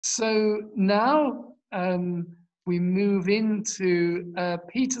So now we move into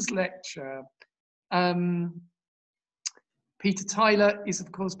Peter's lecture. Peter Tyler is,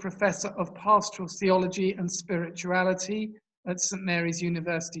 of course, Professor of Pastoral Theology and Spirituality at St Mary's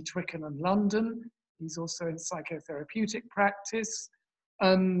University, Twickenham, London. He's also in psychotherapeutic practice.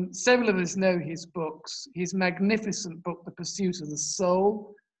 Several of us know his books. His magnificent book, The Pursuit of the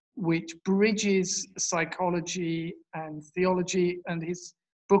Soul, which bridges psychology and theology, and his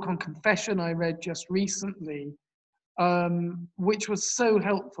book on confession I read just recently, which was so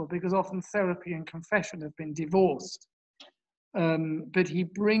helpful because often therapy and confession have been divorced. But he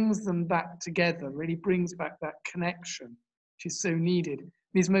brings them back together, really brings back that connection, which is so needed.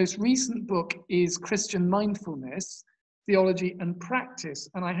 His most recent book is Christian Mindfulness, Theology and Practice,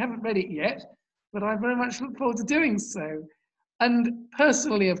 and I haven't read it yet, but I very much look forward to doing so. And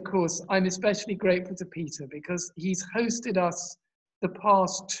personally, of course, I'm especially grateful to Peter because he's hosted us the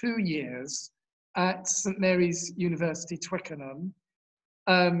past 2 years at St Mary's University, Twickenham.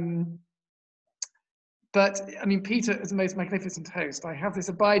 But I mean, Peter is the most magnificent host. I have this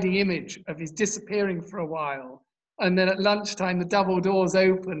abiding image of his disappearing for a while. And then at lunchtime, the double doors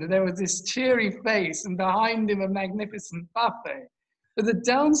opened and there was this cheery face and behind him a magnificent buffet. But the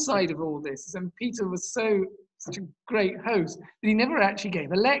downside of all this is, and Peter was such a great host, that he never actually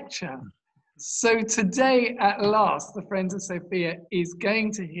gave a lecture. So today, at last, the Friends of Sophia is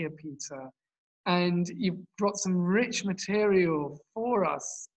going to hear Peter. And you've brought some rich material for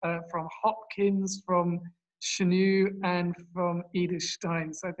us from Hopkins, from Chenu, and from Edith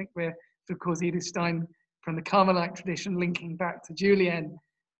Stein. So I think we're, of course, Edith Stein from the Carmelite tradition, linking back to Julian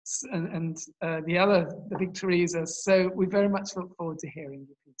and the big Teresa. So we very much look forward to hearing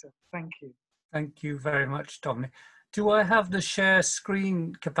you, Peter. Thank you. Thank you very much, Dominic. Do I have the share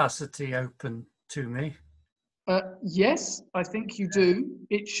screen capacity open to me? Yes, I think you do.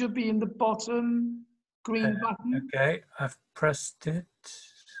 It should be in the bottom green button. Okay, I've pressed it.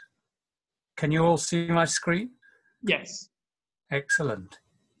 Can you all see my screen? Yes. Excellent.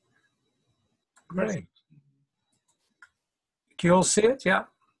 Great. Can you all see it? Yeah.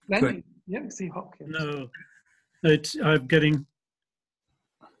 Good. Yeah, see Hopkins. No, I'm getting,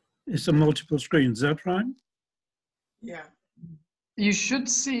 it's a multiple screen, is that right? Yeah. You should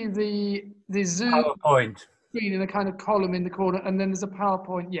see the Zoom PowerPoint screen in a kind of column in the corner, and then there's a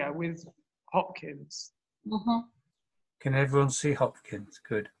PowerPoint, yeah, with Hopkins. Can everyone see Hopkins?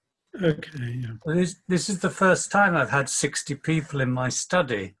 Good. Okay, yeah. Well, this is the first time I've had 60 people in my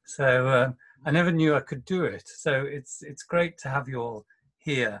study, so I never knew I could do it. So it's great to have you all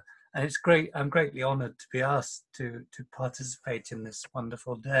here, and it's great. I'm greatly honoured to be asked to participate in this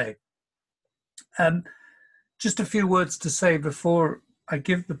wonderful day. Just a few words to say before I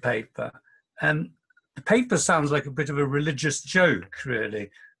give the paper. The paper sounds like a bit of a religious joke, really.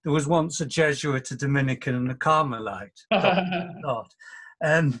 There was once a Jesuit, a Dominican, and a Carmelite. Not.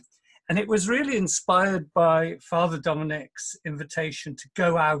 And it was really inspired by Father Dominic's invitation to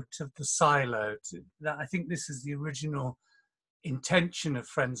go out of the silo. I think this is the original intention of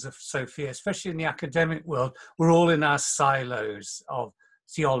Friends of Sophia, especially in the academic world. We're all in our silos of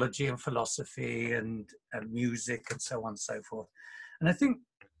theology and philosophy and music and so on and so forth. And I think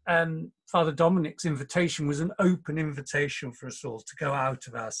Father Dominic's invitation was an open invitation for us all to go out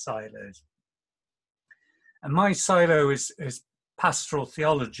of our silos. And my silo is pastoral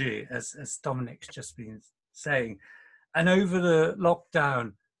theology, as Dominic's just been saying. And over the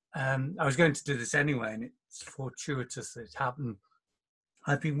lockdown, I was going to do this anyway, and it's fortuitous that it happened.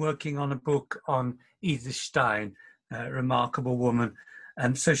 I've been working on a book on Edith Stein, a remarkable woman.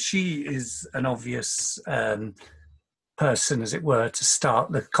 And so she is an obvious person, as it were, to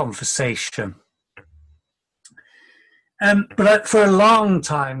start the conversation. But for a long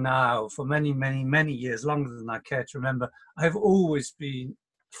time now, for many, many, many years, longer than I care to remember, I've always been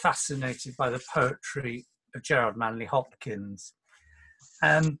fascinated by the poetry of Gerard Manley Hopkins.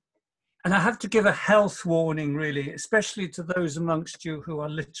 And I have to give a health warning, really, especially to those amongst you who are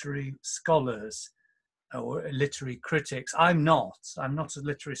literary scholars or literary critics. I'm not a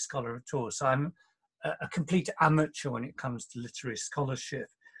literary scholar at all, so I'm a complete amateur when it comes to literary scholarship.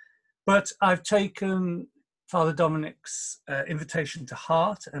 But I've taken Father Dominic's invitation to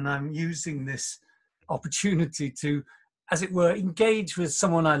heart, and I'm using this opportunity to, as it were, engage with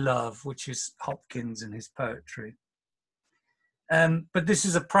someone I love, which is Hopkins and his poetry. But this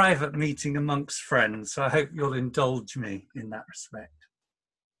is a private meeting amongst friends, so I hope you'll indulge me in that respect.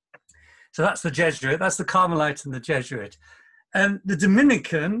 So that's the Jesuit, that's the Carmelite and the Jesuit. The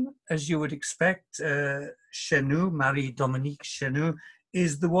Dominican, as you would expect, Chenu, Marie-Dominique Chenu,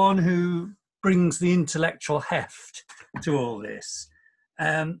 is the one who brings the intellectual heft to all this.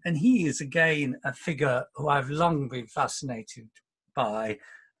 And he is again a figure who I've long been fascinated by,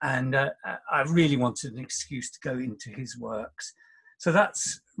 and I really wanted an excuse to go into his works. So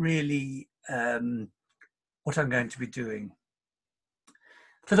that's really what I'm going to be doing.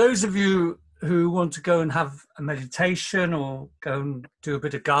 For those of you who want to go and have a meditation or go and do a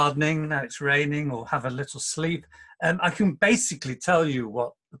bit of gardening now it's raining, or have a little sleep, I can basically tell you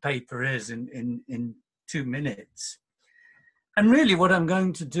what the paper is in 2 minutes. And really what I'm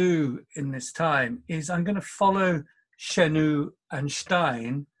going to do in this time is I'm going to follow Chenu and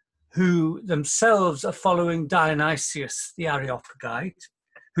Stein, who themselves are following Dionysius the Areopagite,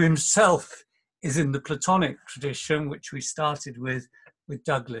 who himself is in the Platonic tradition, which we started with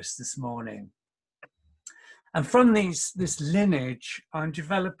Douglas this morning. And from this lineage, I'm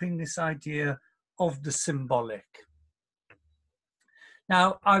developing this idea of the symbolic.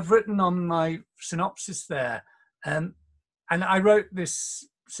 Now, I've written on my synopsis there, and I wrote this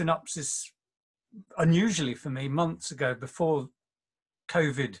synopsis unusually for me months ago, before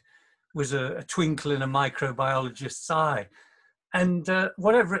COVID was a twinkle in a microbiologist's eye. And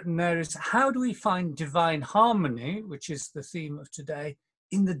what I've written there is, how do we find divine harmony, which is the theme of today,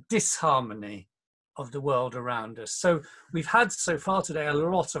 in the disharmony of the world around us? So we've had so far today a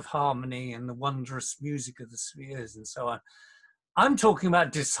lot of harmony and the wondrous music of the spheres and so on. I'm talking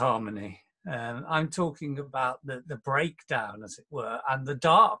about disharmony. I'm talking about the breakdown, as it were, and the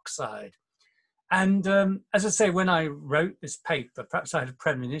dark side. And as I say, when I wrote this paper, perhaps I had a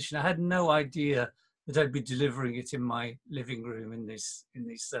premonition. I had no idea that I'd be delivering it in my living room in these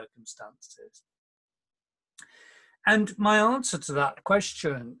circumstances. And my answer to that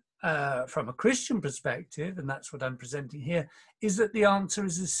question from a Christian perspective, and that's what I'm presenting here, is that the answer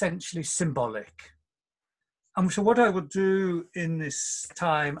is essentially symbolic. And so what I will do in this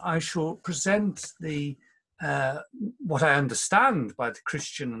time, I shall present the what I understand by the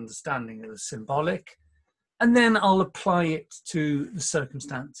Christian understanding of the symbolic, and then I'll apply it to the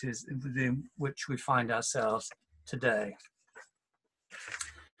circumstances within which we find ourselves today.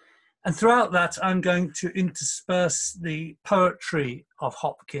 And throughout that, I'm going to intersperse the poetry of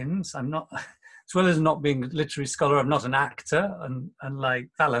Hopkins. I'm not, as well as not being a literary scholar, I'm not an actor, unlike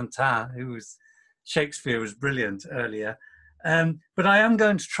Valentin, who was, Shakespeare was brilliant earlier. But I am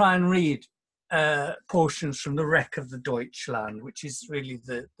going to try and read portions from the Wreck of the Deutschland, which is really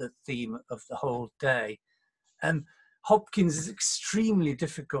the theme of the whole day. Hopkins is extremely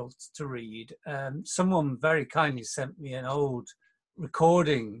difficult to read. Someone very kindly sent me an old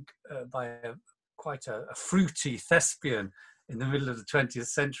recording by quite a fruity thespian in the middle of the 20th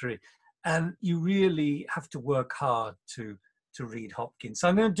century. And you really have to work hard to read Hopkins. So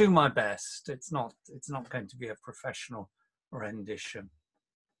I'm going to do my best. It's not going to be a professional rendition.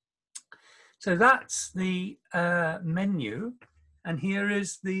 So that's the menu, and here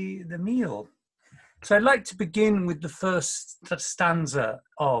is the meal. So I'd like to begin with the first stanza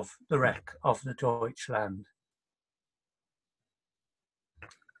of the Wreck of the Deutschland.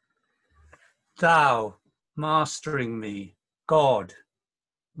 Thou, mastering me, God,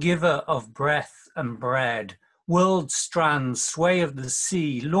 giver of breath and bread, world strand, sway of the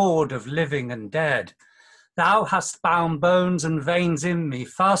sea, lord of living and dead, thou hast bound bones and veins in me,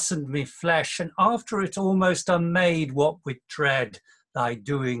 fastened me flesh, and after it almost unmade, what with dread thy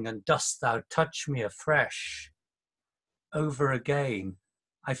doing, and dost thou touch me afresh? Over again,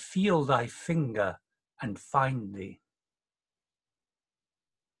 I feel thy finger and find thee.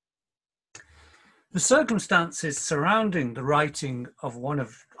 The circumstances surrounding the writing of one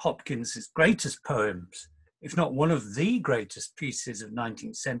of Hopkins's greatest poems, if not one of the greatest pieces of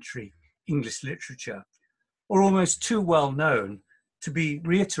 19th century English literature, are almost too well known to be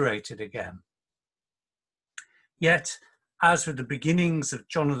reiterated again. Yet, as with the beginnings of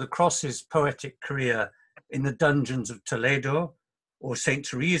John of the Cross's poetic career in the dungeons of Toledo, or Saint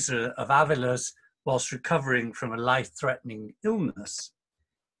Teresa of Avila's whilst recovering from a life-threatening illness,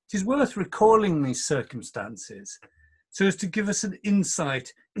 it is worth recalling these circumstances so as to give us an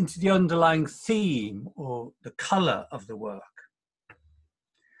insight into the underlying theme or the colour of the work.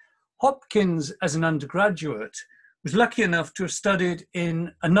 Hopkins, as an undergraduate, was lucky enough to have studied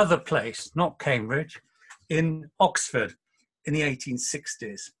in another place, not Cambridge, in Oxford in the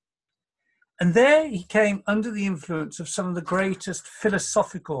 1860s. And there he came under the influence of some of the greatest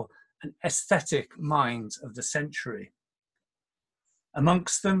philosophical and aesthetic minds of the century.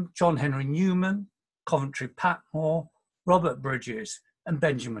 Amongst them, John Henry Newman, Coventry Patmore, Robert Bridges, and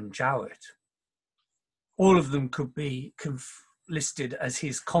Benjamin Jowett. All of them could be listed as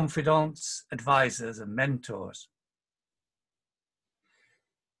his confidants, advisors, and mentors.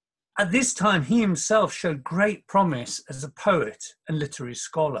 At this time, he himself showed great promise as a poet and literary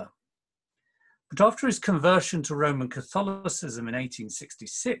scholar. But after his conversion to Roman Catholicism in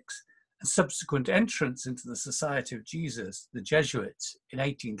 1866 and subsequent entrance into the Society of Jesus, the Jesuits, in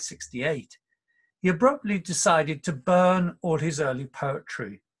 1868, he abruptly decided to burn all his early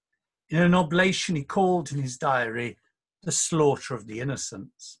poetry in an oblation he called in his diary, "The Slaughter of the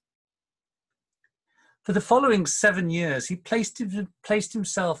Innocents." For the following 7 years, he placed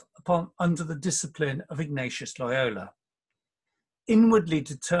himself under the discipline of Ignatius Loyola, inwardly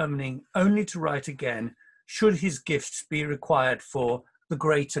determining only to write again should his gifts be required for the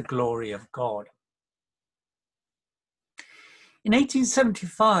greater glory of God. In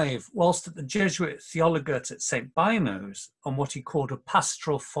 1875, whilst at the Jesuit Theologate at St. Bino's on what he called a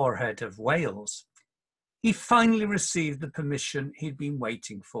pastoral forehead of Wales, he finally received the permission he'd been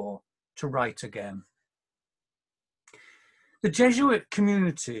waiting for to write again. The Jesuit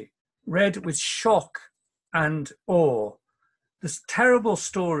community read with shock and awe the terrible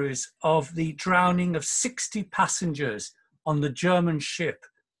stories of the drowning of 60 passengers on the German ship,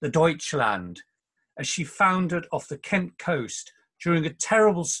 the Deutschland, as she foundered off the Kent coast during a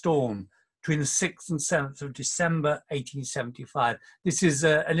terrible storm between the 6th and 7th of December 1875. This is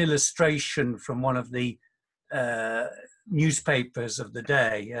an illustration from one of the newspapers of the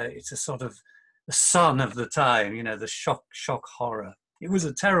day. It's a sort of the Sun of the time, you know, the shock horror. It was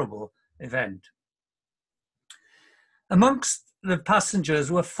a terrible event. Amongst the passengers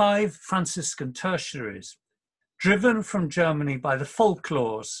were 5 Franciscan tertiaries, driven from Germany by the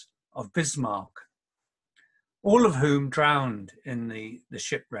folklores of Bismarck, all of whom drowned in the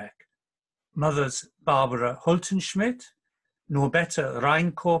shipwreck. Mothers Barbara Hultenschmidt, Norbetta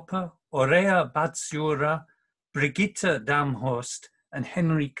Reinkorper, Aurea Batsiura, Brigitte Damhorst, and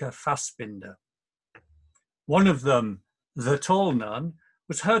Henrika Fassbinder. One of them, the tall nun,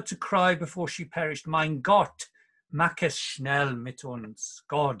 was heard to cry before she perished, "Mein Gott, mach es schnell mit uns.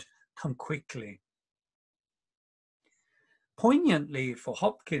 God, come quickly." Poignantly for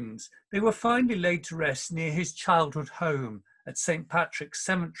Hopkins, they were finally laid to rest near his childhood home at St. Patrick's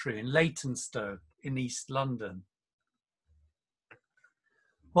Cemetery in Leytonstone in East London.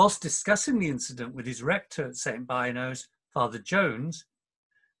 Whilst discussing the incident with his rector at St. Bino's, Father Jones,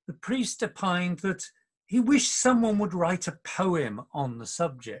 the priest opined that he wished someone would write a poem on the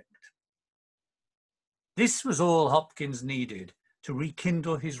subject. This was all Hopkins needed to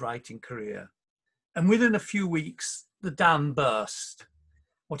rekindle his writing career, and within a few weeks, the dam burst.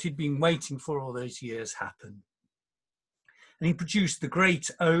 What he'd been waiting for all those years happened. And he produced the great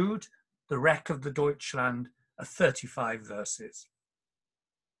ode, The Wreck of the Deutschland, of 35 verses.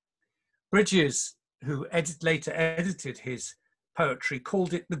 Bridges, who later edited his poetry,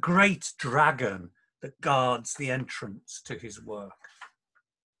 called it the great dragon that guards the entrance to his work.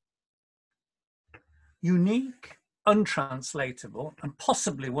 Unique, untranslatable, and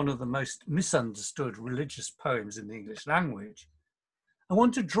possibly one of the most misunderstood religious poems in the English language, I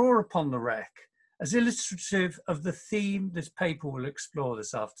want to draw upon the wreck as illustrative of the theme this paper will explore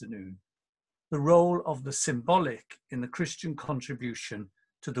this afternoon, the role of the symbolic in the Christian contribution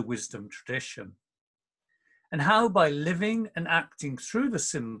to the wisdom tradition, and how by living and acting through the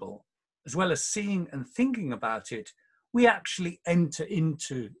symbol, as well as seeing and thinking about it, we actually enter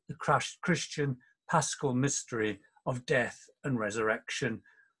into the Christian Paschal mystery of death and resurrection,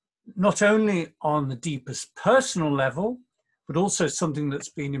 not only on the deepest personal level, but also something that's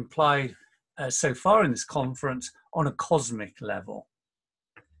been implied so far in this conference on a cosmic level.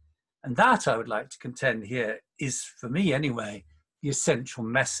 And that, I would like to contend here, is, for me anyway, the essential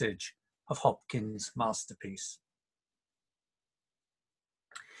message of Hopkins' masterpiece.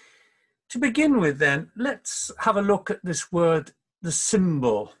 To begin with then, let's have a look at this word, the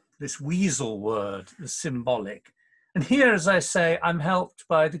symbol, this weasel word, the symbolic. And here, as I say, I'm helped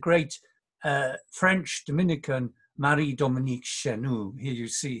by the great French Dominican Marie-Dominique Chenoux. Here you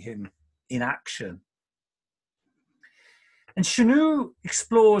see him in action. And Chenoux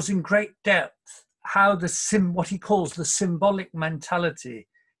explores in great depth how what he calls the symbolic mentality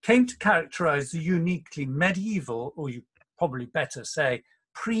came to characterize the uniquely medieval, or you probably better say,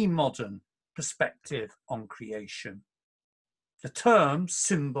 pre-modern perspective on creation. The term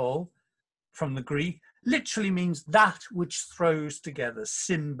symbol from the Greek literally means that which throws together,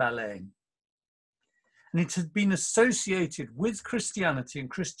 symbalein. And it had been associated with Christianity and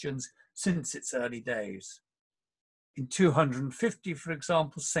Christians since its early days. In 250, for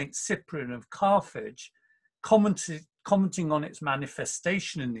example, Saint Cyprian of Carthage, commenting on its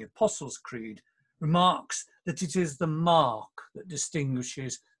manifestation in the Apostles' Creed, remarks that it is the mark that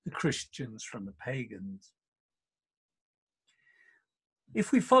distinguishes the Christians from the pagans.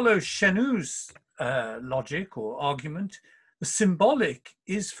 If we follow Chenou's logic or argument, the symbolic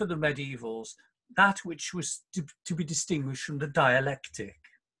is for the medievals that which was to be distinguished from the dialectic.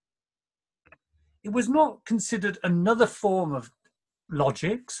 It was not considered another form of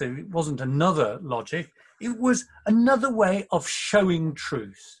logic, so it wasn't another logic, it was another way of showing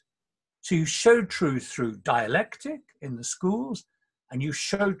truth. So you show truth through dialectic in the schools, and you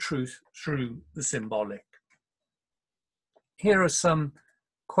show truth through the symbolic. Here are some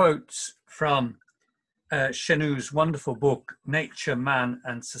quotes from Chenou's wonderful book, Nature, Man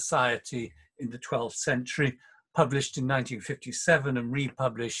and Society in the 12th Century, published in 1957 and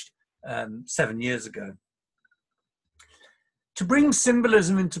republished 7 years ago. To bring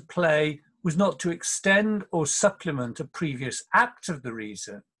symbolism into play was not to extend or supplement a previous act of the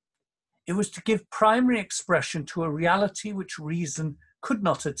reason. It was to give primary expression to a reality which reason could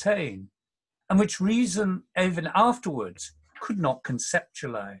not attain, and which reason, even afterwards, could not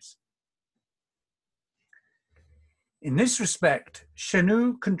conceptualize. In this respect,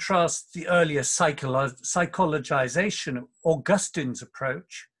 Chenou contrasts the earlier psychologization of Augustine's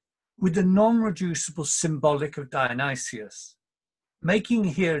approach with the non-reducible symbolic of Dionysius, making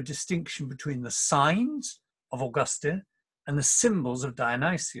here a distinction between the signs of Augustine and the symbols of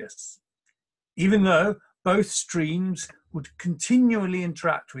Dionysius, even though both streams would continually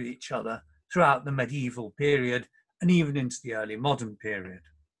interact with each other throughout the medieval period and even into the early modern period.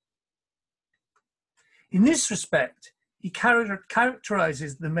 In this respect, he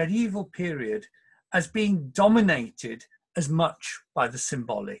characterizes the medieval period as being dominated as much by the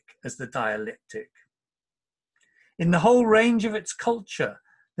symbolic as the dialectic. In the whole range of its culture,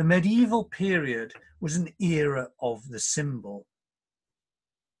 the medieval period was an era of the symbol.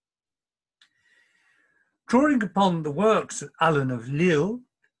 Drawing upon the works of Alan of Lille,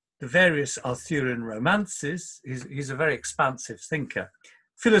 the various Arthurian romances, he's a very expansive thinker,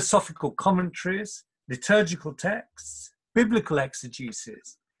 philosophical commentaries, liturgical texts, biblical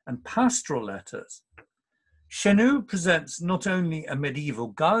exegesis, and pastoral letters, Chenou presents not only a medieval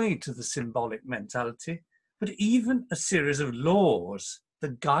guide to the symbolic mentality, but even a series of laws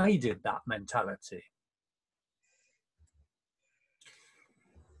that guided that mentality.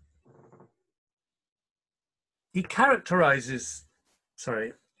 He characterizes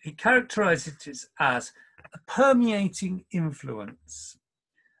it as a permeating influence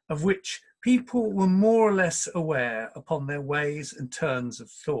of which people were more or less aware upon their ways and turns of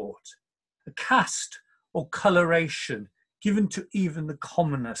thought, a cast or coloration given to even the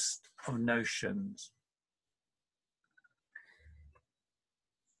commonest of notions.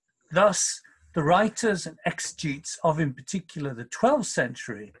 Thus, the writers and exegetes of, in particular, the 12th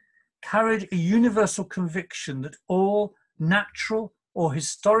century carried a universal conviction that all natural or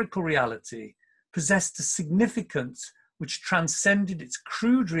historical reality possessed a significance which transcended its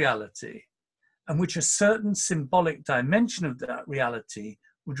crude reality, and which a certain symbolic dimension of that reality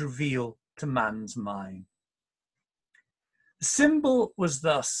would reveal to man's mind. The symbol was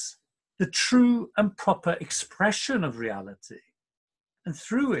thus the true and proper expression of reality, and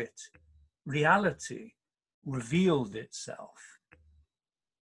through it, reality revealed itself.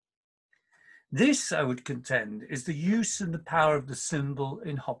 This, I would contend, is the use and the power of the symbol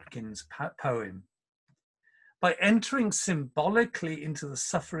in Hopkins' poem. By entering symbolically into the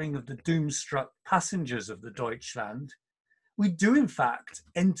suffering of the doom-struck passengers of the Deutschland, we do in fact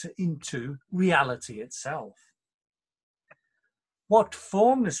enter into reality itself. What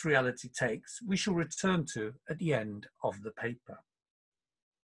form this reality takes, we shall return to at the end of the paper.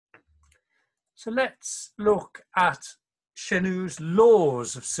 So let's look at Chenou's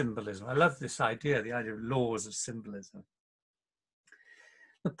laws of symbolism. I love this idea, the idea of laws of symbolism.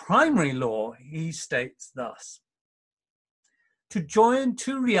 The primary law, he states thus: to join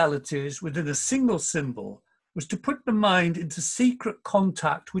two realities within a single symbol was to put the mind into secret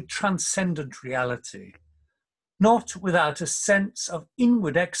contact with transcendent reality, not without a sense of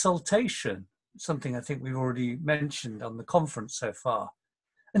inward exaltation, something I think we've already mentioned on the conference so far,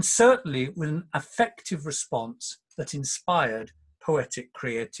 and certainly with an affective response that inspired poetic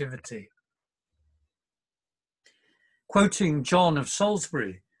creativity. Quoting John of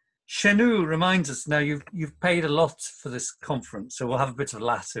Salisbury, Chenou reminds us, now you've paid a lot for this conference, so we'll have a bit of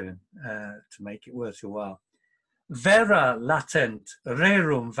Latin to make it worth your while. Vera latent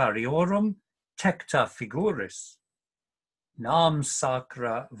rerum variorum tecta figuris, nam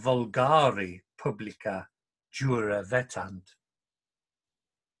sacra vulgari publica jura vetant.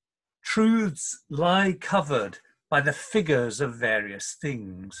 Truths lie covered by the figures of various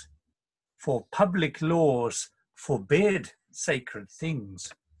things, for public laws forbid sacred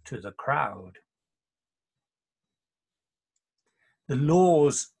things to the crowd. The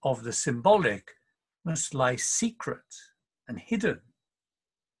laws of the symbolic must lie secret and hidden.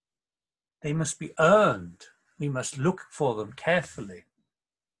 They must be earned. We must look for them carefully.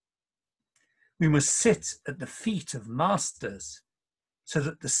 We must sit at the feet of masters so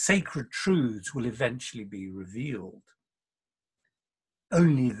that the sacred truths will eventually be revealed.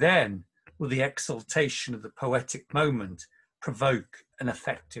 Only then will the exaltation of the poetic moment provoke an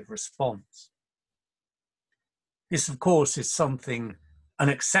effective response. This, of course, is something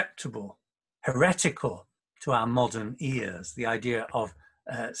unacceptable, heretical to our modern ears, the idea of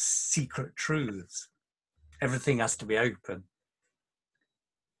secret truths. Everything has to be open.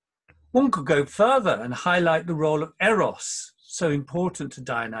 One could go further and highlight the role of Eros, so important to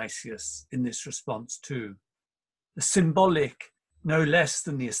Dionysius in this response too. The symbolic, no less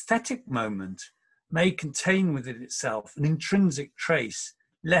than the aesthetic moment, may contain within itself an intrinsic trace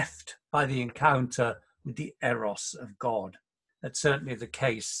left by the encounter with the Eros of God. That's certainly the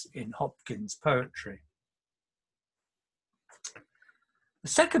case in Hopkins' poetry. The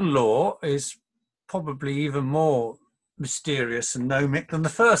second law is probably even more mysterious and gnomic than the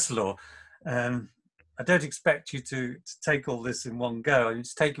first law. I don't expect you to take all this in one go. I mean,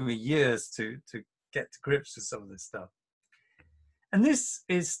 it's taken me years to get to grips with some of this stuff. And this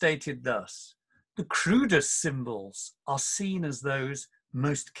is stated thus: the crudest symbols are seen as those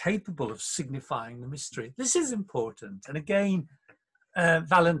most capable of signifying the mystery. This is important. And again,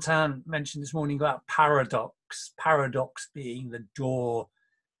 Valentin mentioned this morning about paradox being the door,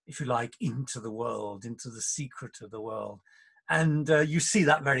 if you like, into the world, into the secret of the world. And you see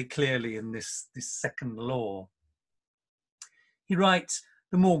that very clearly in this second law. He writes,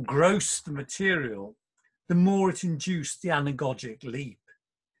 the more gross the material, the more it induced the anagogic leap,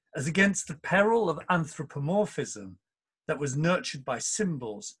 as against the peril of anthropomorphism that was nurtured by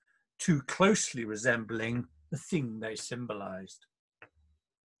symbols too closely resembling the thing they symbolized.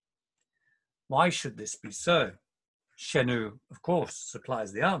 Why should this be so? Chenu, of course,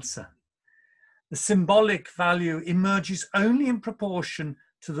 supplies the answer. The symbolic value emerges only in proportion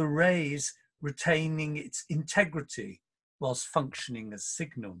to the rays retaining its integrity whilst functioning as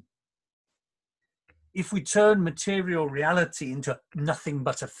signal. If we turn material reality into nothing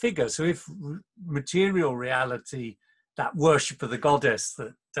but a figure, so if material reality, that worship of the goddess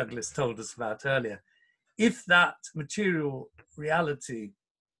that Douglas told us about earlier, if that material reality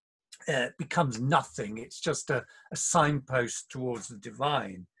becomes nothing, it's just a signpost towards the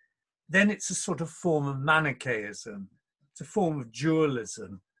divine, then it's a sort of form of Manichaeism. It's a form of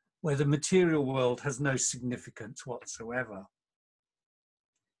dualism where the material world has no significance whatsoever.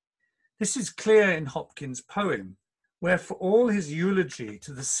 This is clear in Hopkins' poem, where for all his eulogy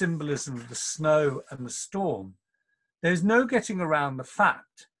to the symbolism of the snow and the storm, there is no getting around the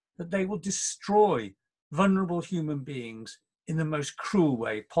fact that they will destroy vulnerable human beings in the most cruel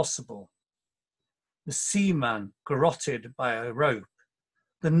way possible. The seaman garroted by a rope,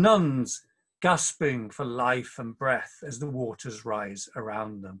 the nuns gasping for life and breath as the waters rise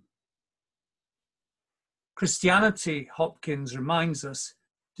around them. Christianity, Hopkins reminds us,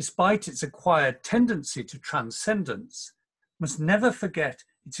 despite its acquired tendency to transcendence, must never forget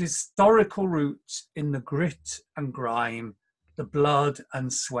its historical roots in the grit and grime, the blood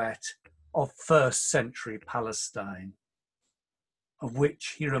and sweat of first century Palestine, of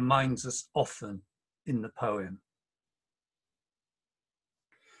which he reminds us often in the poem.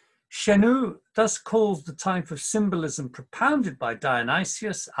 Chenu thus calls the type of symbolism propounded by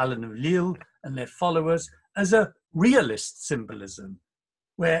Dionysius, Alan of Lille, and their followers as a realist symbolism,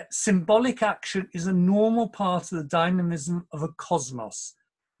 where symbolic action is a normal part of the dynamism of a cosmos,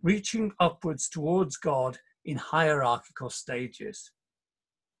 reaching upwards towards God in hierarchical stages.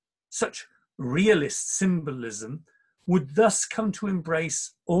 Such realist symbolism would thus come to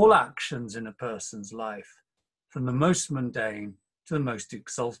embrace all actions in a person's life, from the most mundane to the most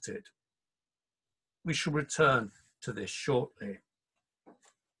exalted. We shall return to this shortly.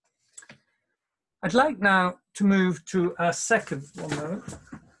 I'd like now to move to our second, one moment.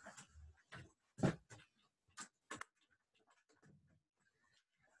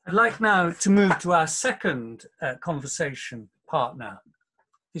 I'd like now to move to our second conversation partner.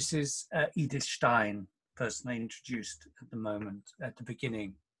 This is Edith Stein, the person I introduced at the moment, at the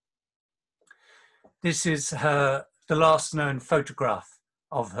beginning. This is the last known photograph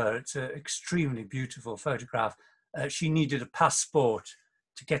of her. It's an extremely beautiful photograph. She needed a passport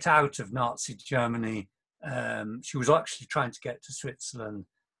to get out of Nazi Germany. She was actually trying to get to Switzerland.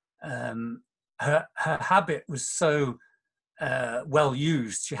 Her habit was so well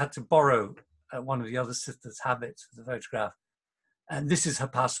used, she had to borrow one of the other sisters' habits for the photograph. And this is her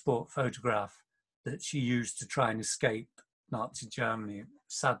passport photograph that she used to try and escape Nazi Germany.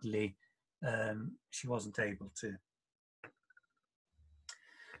 Sadly, she wasn't able to.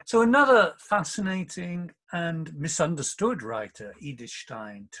 So another fascinating and misunderstood writer, Edith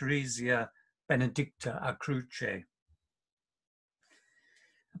Stein, Theresia Benedicta a Cruce.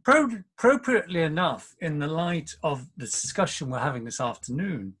 Appropriately enough, in the light of the discussion we're having this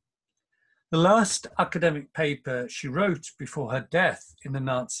afternoon, the last academic paper she wrote before her death in the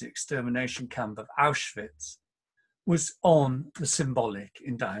Nazi extermination camp of Auschwitz was on the symbolic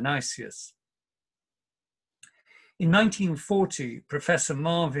in Dionysius. In 1940, Professor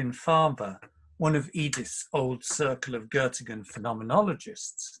Marvin Faber, one of Edith's old circle of Göttingen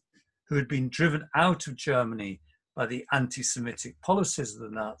phenomenologists, who had been driven out of Germany by the anti-Semitic policies of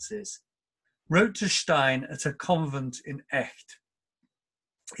the Nazis, wrote to Stein at a convent in Echt,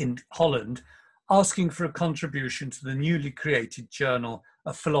 in Holland, asking for a contribution to the newly created Journal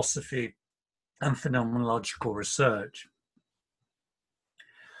of Philosophy and Phenomenological Research.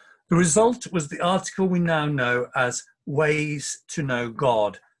 The result was the article we now know as Ways to Know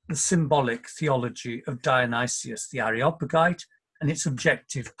God, the Symbolic Theology of Dionysius the Areopagite and its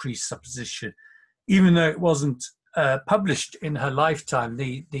Objective Presupposition. Even though it wasn't published in her lifetime,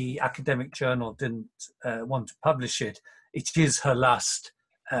 the academic journal didn't want to publish it. It is her last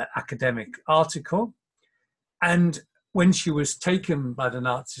academic article. And when she was taken by the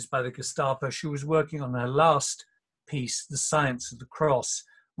Nazis, by the Gestapo, she was working on her last piece, The Science of the Cross,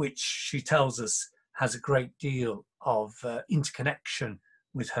 which she tells us has a great deal of interconnection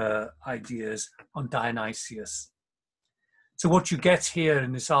with her ideas on Dionysius. So what you get here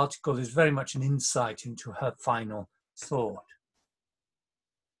in this article is very much an insight into her final thought.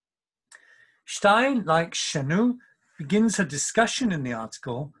 Stein, like Chenu, begins her discussion in the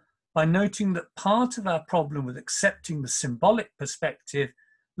article by noting that part of our problem with accepting the symbolic perspective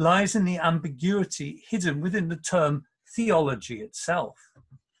lies in the ambiguity hidden within the term theology itself.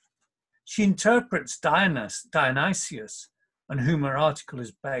 She interprets Dionysius, on whom her article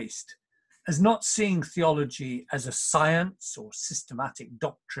is based, as not seeing theology as a science or systematic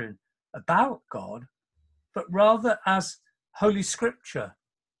doctrine about God, but rather as Holy Scripture,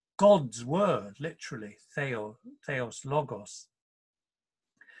 God's word, literally, theos logos.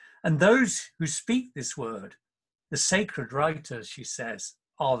 And those who speak this word, the sacred writers, she says,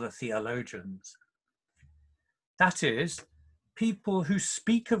 are the theologians. That is, people who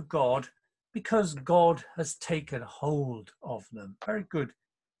speak of God because God has taken hold of them. Very good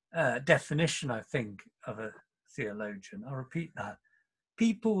definition, I think, of a theologian. I'll repeat that.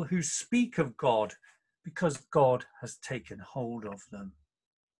 People who speak of God because God has taken hold of them.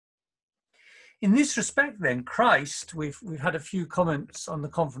 In this respect, then, Christ, we've had a few comments on the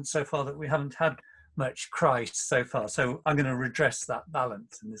conference so far that we haven't had much Christ so far, so I'm going to redress that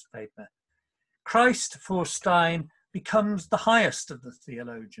balance in this paper. Christ, for Stein, becomes the highest of the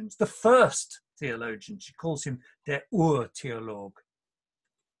theologians, the first theologian. She calls him der Urtheolog.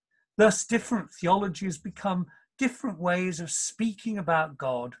 Thus, different theologies become different ways of speaking about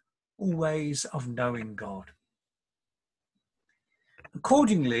God or ways of knowing God.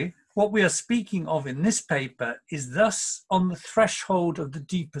 Accordingly, what we are speaking of in this paper is thus on the threshold of the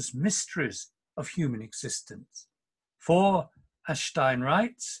deepest mysteries of human existence. For, as Stein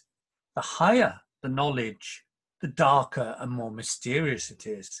writes, the higher the knowledge, the darker and more mysterious it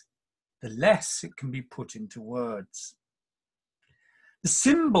is, the less it can be put into words. The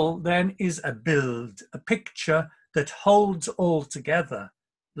symbol then is a bild, a picture that holds all together,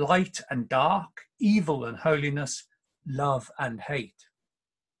 light and dark, evil and holiness, love and hate.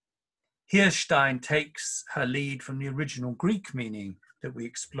 Here Stein takes her lead from the original Greek meaning that we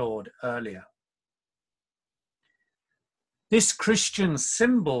explored earlier. This Christian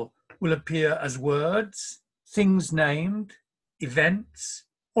symbol will appear as words, things named, events,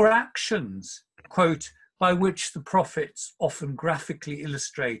 or actions, quote, by which the prophets often graphically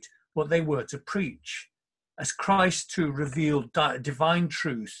illustrate what they were to preach, as Christ too revealed divine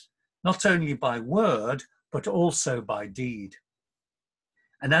truth, not only by word, but also by deed.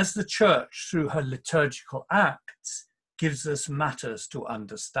 And as the Church, through her liturgical acts, gives us matters to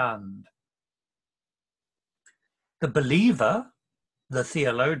understand. The believer, the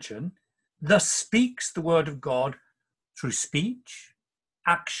theologian, thus speaks the word of God through speech,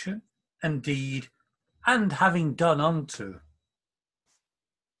 action, and deed, and having done unto.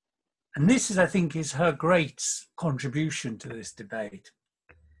 And this is, I think, is her great contribution to this debate.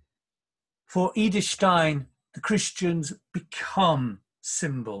 For Edith Stein, the Christians become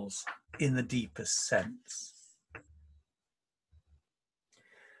symbols in the deepest sense.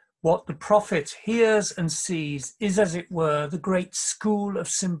 What the prophet hears and sees is, as it were, the great school of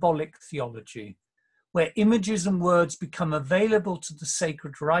symbolic theology, where images and words become available to the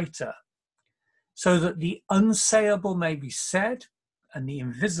sacred writer, so that the unsayable may be said and the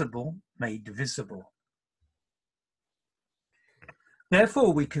invisible made visible.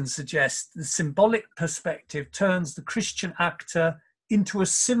 Therefore, we can suggest the symbolic perspective turns the Christian actor into a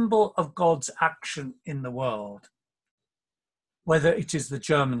symbol of God's action in the world. Whether it is the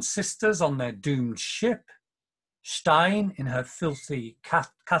German sisters on their doomed ship, Stein in her filthy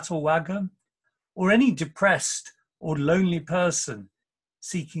cattle wagon, or any depressed or lonely person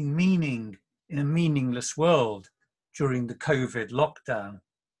seeking meaning in a meaningless world during the COVID lockdown.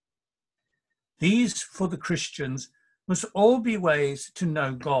 These, for the Christians, must all be ways to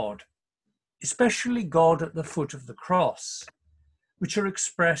know God, especially God at the foot of the cross, which are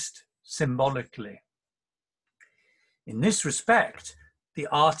expressed symbolically. In this respect, the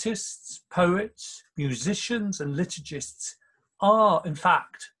artists, poets, musicians, and liturgists are, in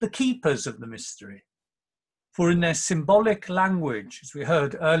fact, the keepers of the mystery. For in their symbolic language, as we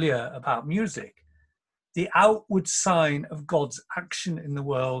heard earlier about music, the outward sign of God's action in the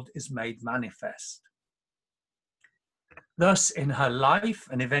world is made manifest. Thus, in her life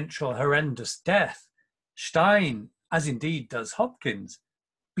and eventual horrendous death, Stein, as indeed does Hopkins,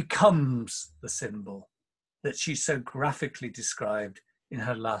 becomes the symbol that she so graphically described in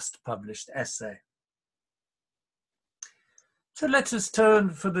her last published essay. So let us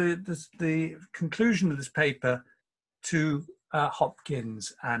turn for the conclusion of this paper to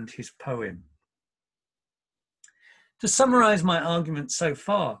Hopkins and his poem. To summarize my argument so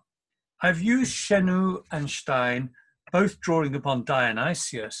far, I've used Chenu and Stein, both drawing upon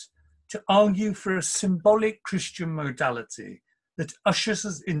Dionysius, to argue for a symbolic Christian modality that ushers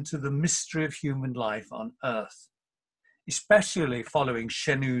us into the mystery of human life on earth, especially following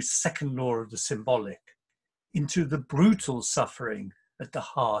Chenu's second law of the symbolic, into the brutal suffering at the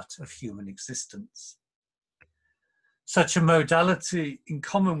heart of human existence. Such a modality, in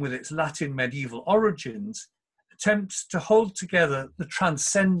common with its Latin medieval origins, attempts to hold together the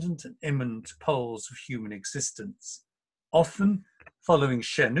transcendent and immanent poles of human existence, often following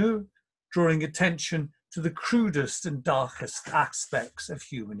Chenu, drawing attention to the crudest and darkest aspects of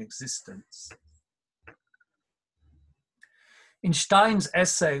human existence. In Stein's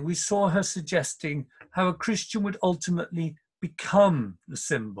essay, we saw her suggesting how a Christian would ultimately become the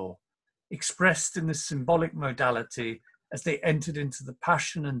symbol, expressed in the symbolic modality as they entered into the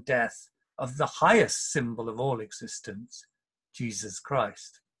passion and death of the highest symbol of all existence, Jesus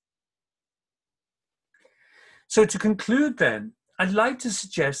Christ. So to conclude then, I'd like to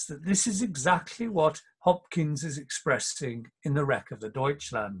suggest that this is exactly what Hopkins is expressing in The Wreck of the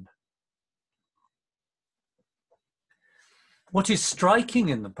Deutschland. What is striking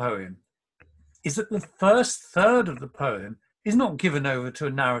in the poem is that the first third of the poem is not given over to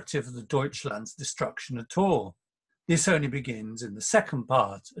a narrative of the Deutschland's destruction at all. This only begins in the second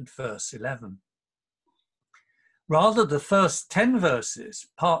part at verse 11. Rather, the first 10 verses,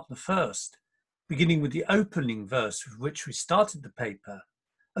 part the first, beginning with the opening verse with which we started the paper,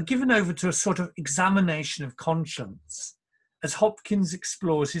 are given over to a sort of examination of conscience as Hopkins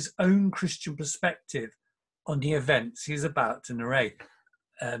explores his own Christian perspective on the events he is about to narrate.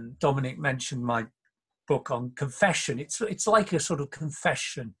 Dominic mentioned my book on confession. It's like a sort of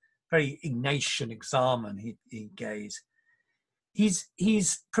confession, very Ignatian examen he gave.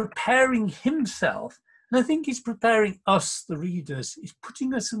 He's preparing himself, and I think he's preparing us, the readers. He's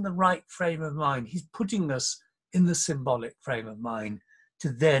putting us in the right frame of mind. He's putting us in the symbolic frame of mind to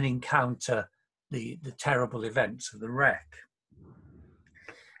then encounter the terrible events of the wreck.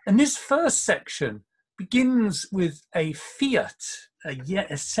 And this first section begins with a fiat,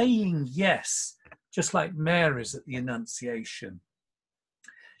 a saying yes, just like Mary's at the Annunciation,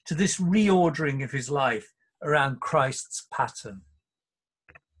 to this reordering of his life around Christ's pattern.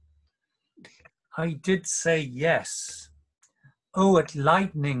 I did say yes. Oh, at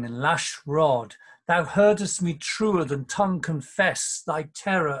lightning and lash rod, thou heardest me truer than tongue confess thy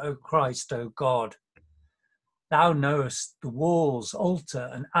terror, O Christ, O God. Thou knowest the walls, altar,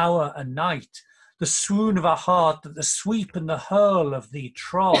 and hour and night, the swoon of a heart that the sweep and the hurl of thee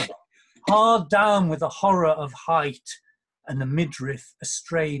trod, hard down with the horror of height, and the midriff a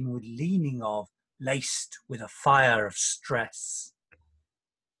strain with leaning of, laced with a fire of stress.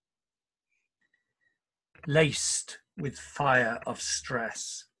 Laced with fire of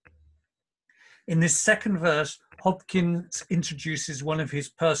stress. In this second verse, Hopkins introduces one of his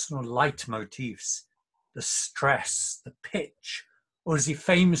personal leitmotifs, the stress, the pitch, or as he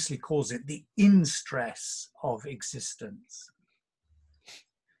famously calls it, the in-stress of existence.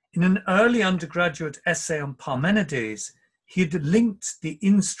 In an early undergraduate essay on Parmenides, he had linked the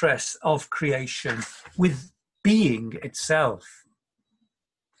in-stress of creation with being itself.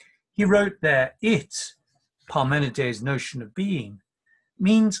 He wrote there, it, Parmenides' notion of being,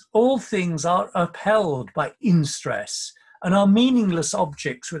 means all things are upheld by in-stress and are meaningless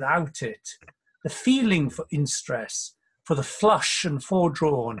objects without it. The feeling for in-stress, for the flush and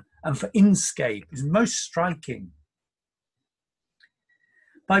foredrawn, and for inscape is most striking.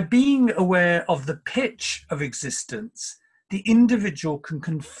 By being aware of the pitch of existence, the individual can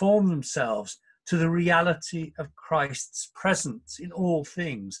conform themselves to the reality of Christ's presence in all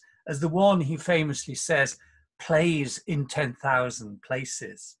things, as the one, he famously says, plays in 10,000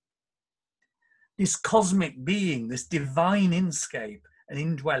 places. This cosmic being, this divine inscape and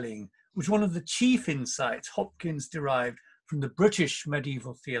indwelling, was one of the chief insights Hopkins derived from the British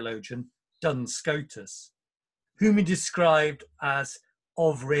medieval theologian Duns Scotus, whom he described as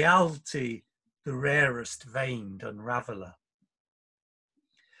of reality the rarest veined unraveller.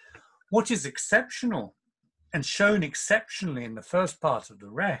 What is exceptional, and shown exceptionally in the first part of the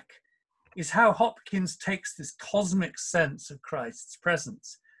Wreck, is how Hopkins takes this cosmic sense of Christ's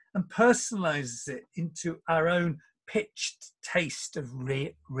presence and personalizes it into our own pitched taste of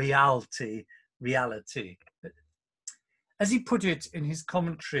reality. As he put it in his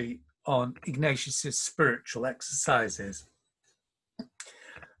commentary on Ignatius's spiritual exercises,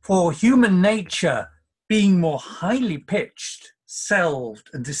 for human nature, being more highly pitched, selved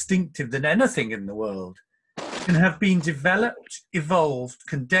and distinctive than anything in the world, can have been developed, evolved,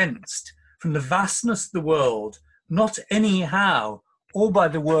 condensed from the vastness of the world, not anyhow or by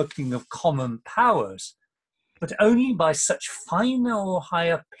the working of common powers, but only by such finer or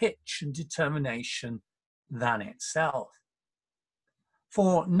higher pitch and determination than itself.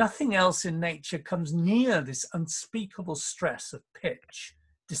 For nothing else in nature comes near this unspeakable stress of pitch,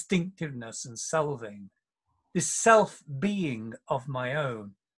 distinctiveness and selving, this self-being of my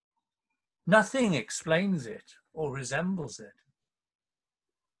own. Nothing explains it or resembles it.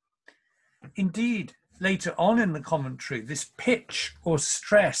 Indeed, later on in the commentary, this pitch or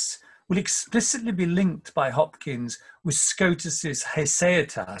stress will explicitly be linked by Hopkins with Scotus's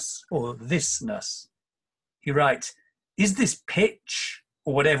heseatas, or thisness. He writes, is this pitch,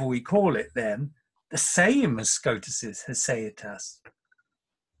 or whatever we call it then, the same as Scotus's heseatas?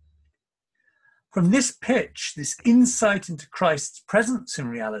 From this pitch, this insight into Christ's presence in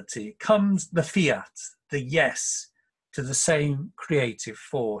reality, comes the fiat, the yes, to the same creative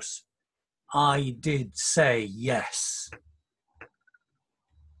force. I did say yes.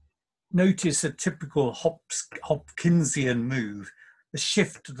 Notice a typical Hopkinsian move, the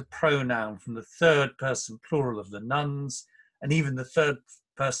shift of the pronoun from the third person plural of the nuns, and even the third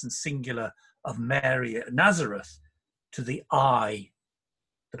person singular of Mary at Nazareth, to the I,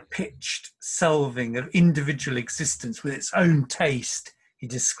 the pitched selving of individual existence with its own taste, he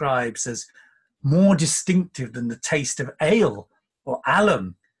describes as more distinctive than the taste of ale or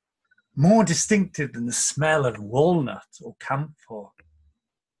alum, more distinctive than the smell of walnut or camphor.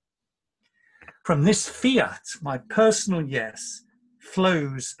 From this fiat, my personal yes,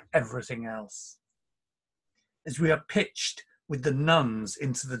 flows everything else. As we are pitched with the nuns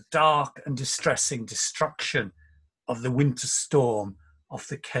into the dark and distressing destruction of the winter storm off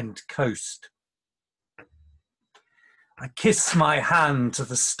the Kent coast. I kiss my hand to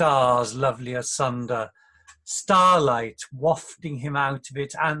the stars lovely asunder, starlight wafting him out of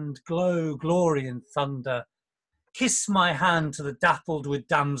it, and glow, glory and thunder. Kiss my hand to the dappled with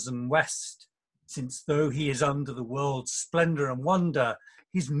damson west, since though he is under the world's splendour and wonder,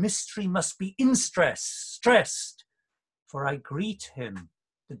 his mystery must be stressed, for I greet him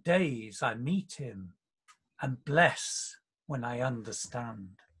the days I meet him, and bless when I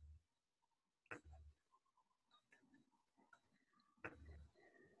understand.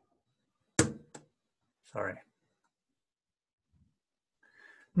 Sorry.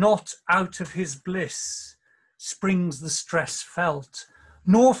 Not out of his bliss springs the stress felt,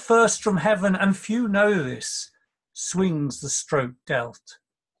 nor first from heaven, and few know this, swings the stroke dealt.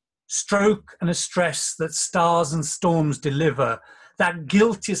 Stroke and a stress that stars and storms deliver, that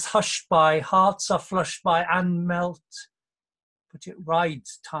guilt is hushed by, hearts are flushed by and melt, but it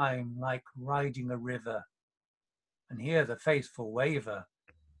rides time like riding a river, and here the faithful waver,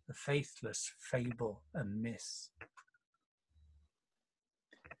 the faithless fable and miss.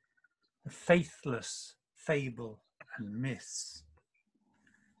 The faithless fable and miss.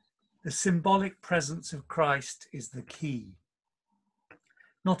 The symbolic presence of Christ is the key,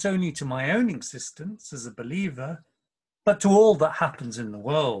 not only to my own existence as a believer, but to all that happens in the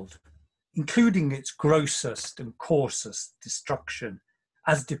world, including its grossest and coarsest destruction,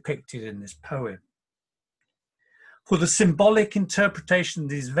 as depicted in this poem. For the symbolic interpretation of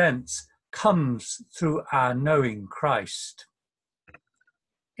these events comes through our knowing Christ.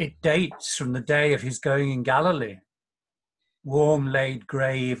 It dates from the day of his going in Galilee. Warm laid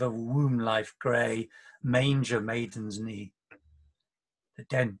grave of womb life grey, manger maiden's knee. The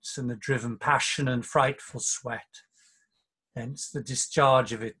dense and the driven passion and frightful sweat. Thence the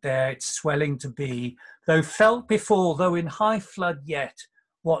discharge of it there, its swelling to be, though felt before, though in high flood yet,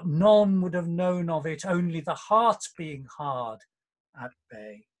 what none would have known of it, only the heart being hard at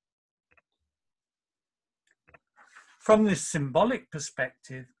bay. From this symbolic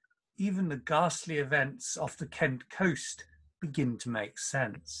perspective, even the ghastly events off the Kent coast begin to make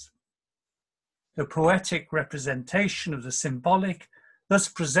sense. The poetic representation of the symbolic thus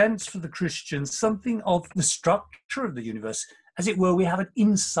presents for the Christians something of the structure of the universe. As it were, we have an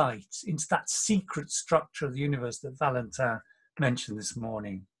insight into that secret structure of the universe that Valentin mentioned this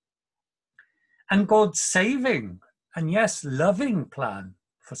morning. And God's saving and, yes, loving plan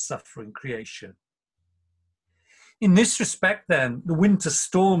for suffering creation. In this respect, then, the winter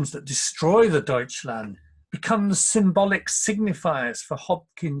storms that destroy the Deutschland become the symbolic signifiers for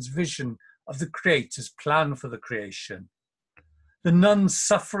Hopkins' vision of the Creator's plan for the creation. The nuns'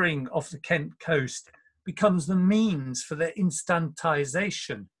 suffering off the Kent coast becomes the means for their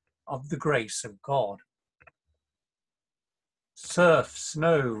instantization of the grace of God. Surf,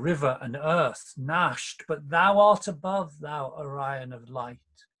 snow, river, and earth gnashed, but thou art above, thou Orion of light.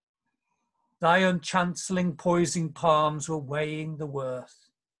 Thy unchancelling poising palms were weighing the worth.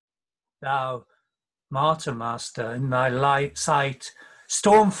 Thou, martyr master, in thy light sight,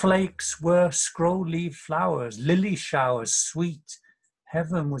 storm flakes were scroll-leaved flowers, lily showers sweet.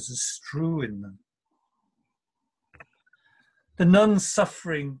 Heaven was astrew in them. The nun's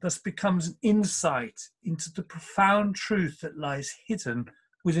suffering thus becomes an insight into the profound truth that lies hidden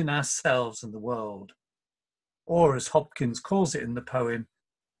within ourselves and the world. Or, as Hopkins calls it in the poem,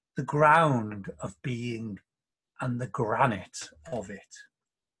 the ground of being and the granite of it,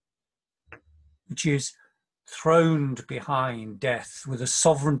 which is throned behind death with a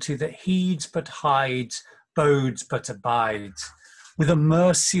sovereignty that heeds but hides, bodes but abides, with a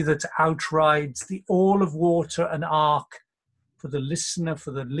mercy that outrides the all of water and ark, for the listener,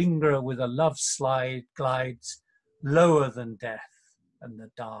 for the lingerer with a love slide glides lower than death and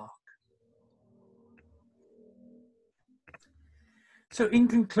the dark. So in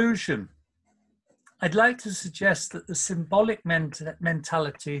conclusion, I'd like to suggest that the symbolic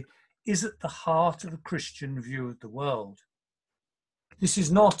mentality is at the heart of a Christian view of the world. This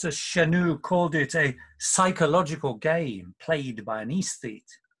is not, as Chenou called it, a psychological game played by an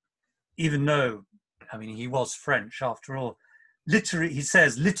aesthete, even though, I mean, he was French after all. He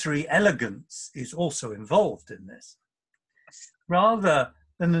says literary elegance is also involved in this. Rather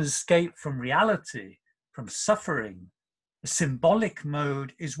than an escape from reality, from suffering, the symbolic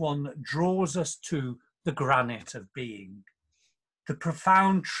mode is one that draws us to the granite of being. The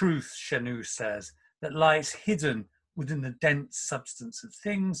profound truth, Chenou says, that lies hidden within the dense substance of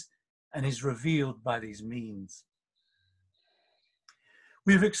things and is revealed by these means.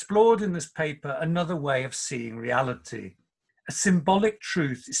 We've explored in this paper another way of seeing reality, a symbolic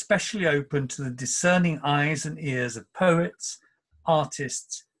truth especially open to the discerning eyes and ears of poets,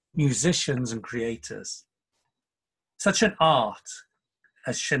 artists, musicians, and creators. Such an art,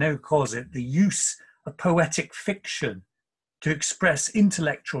 as Chenou calls it, the use of poetic fiction to express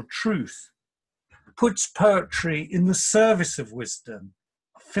intellectual truth, puts poetry in the service of wisdom,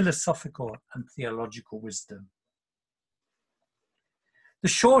 philosophical and theological wisdom. The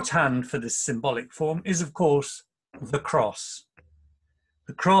shorthand for this symbolic form is, of course, the cross.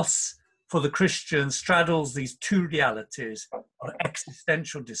 The cross for the Christian straddles these two realities of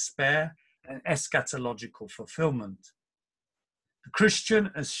existential despair and eschatological fulfillment. The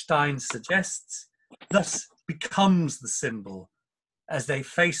Christian, as Stein suggests, thus becomes the symbol as they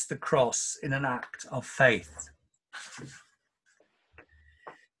face the cross in an act of faith.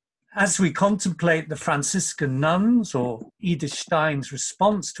 As we contemplate the Franciscan nuns or Edith Stein's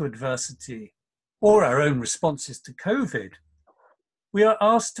response to adversity, or our own responses to COVID, we are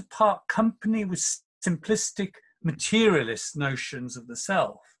asked to part company with simplistic materialist notions of the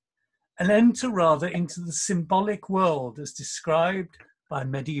self and enter rather into the symbolic world as described by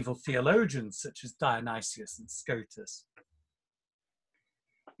medieval theologians such as Dionysius and Scotus.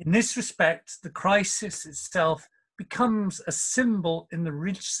 In this respect, the crisis itself becomes a symbol in the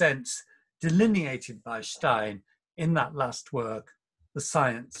rich sense delineated by Stein in that last work, The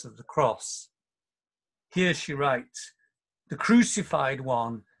Science of the Cross. Here she writes, "The crucified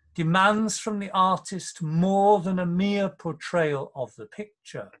one demands from the artist more than a mere portrayal of the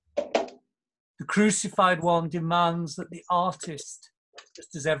picture. The crucified one demands that the artist,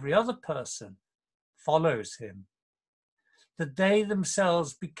 just as every other person, follows him, that they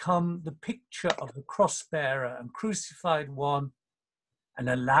themselves become the picture of the cross-bearer and crucified one and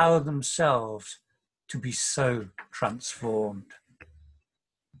allow themselves to be so transformed.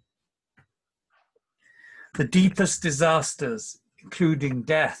 The deepest disasters, including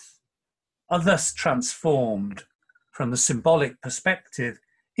death, are thus transformed from the symbolic perspective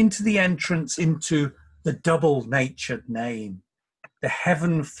into the entrance into the double-natured name, the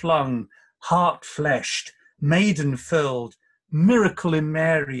heaven-flung, heart-fleshed, maiden-filled, miracle in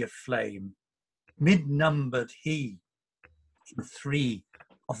Mary of flame, mid-numbered he, in three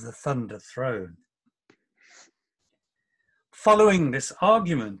of the thunder throne. Following this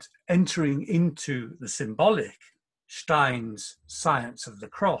argument, entering into the symbolic, Stein's Science of the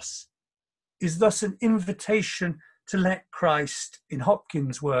Cross, is thus an invitation to let Christ, in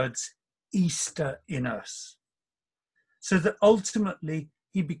Hopkins' words, Easter in us, so that ultimately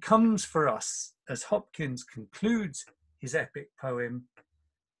he becomes for us, as Hopkins concludes his epic poem,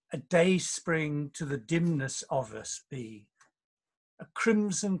 a day spring to the dimness of us be, a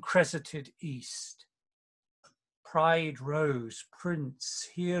crimson cresseted east, pride rose, prince,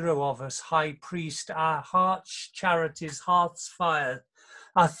 hero of us, high priest, our heart's charities, heart's fire,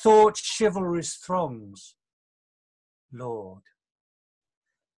 our thought chivalry's throngs, Lord.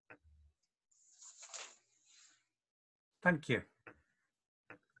 Thank you.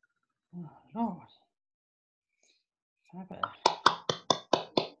 Oh, Lord. Fabulous.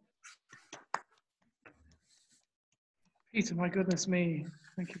 Peter, my goodness me,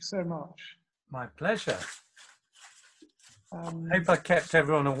 thank you so much. My pleasure. I hope I kept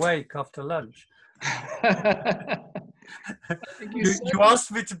everyone awake after lunch. You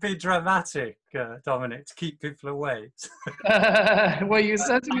asked me to be dramatic, Dominic, to keep people awake. Well, you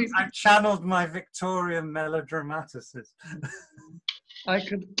certainly... I channeled my Victorian melodramaticism. I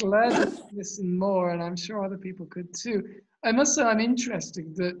could gladly listen more, and I'm sure other people could too. I must say I'm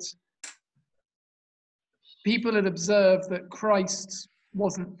interested that people had observed that Christ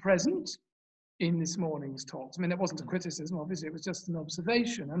wasn't present in this morning's talks. I mean, it wasn't a criticism, obviously, it was just an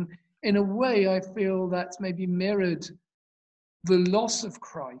observation. And in a way, I feel that's maybe mirrored the loss of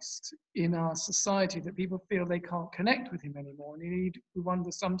Christ in our society, that people feel they can't connect with him anymore. And we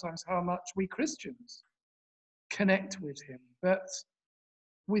wonder sometimes how much we Christians connect with him. But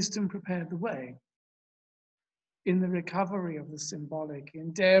wisdom prepared the way in the recovery of the symbolic,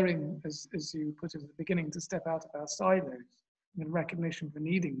 in daring, as you put it at the beginning, to step out of our silos in recognition for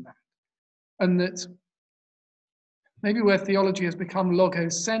needing that. And that maybe where theology has become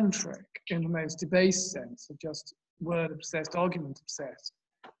logocentric in the most debased sense of just word obsessed, argument obsessed,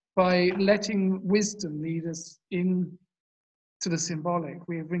 by letting wisdom lead us in to the symbolic,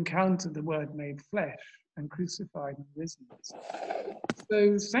 we have encountered the word made flesh and crucified and risen.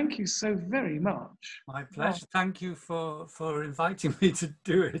 So thank you so very much. My pleasure. Thank you for inviting me to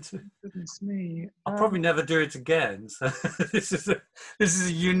do it. Goodness me. I'll probably never do it again. So this is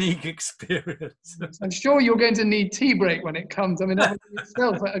a unique experience. I'm sure you're going to need tea break when it comes. I mean, that was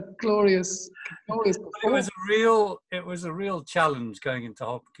itself a glorious performance. It was a real challenge going into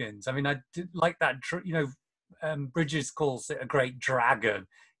Hopkins. I mean, I did like that. Bridges calls it a great dragon.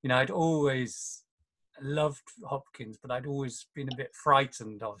 I'd always loved Hopkins, but I'd always been a bit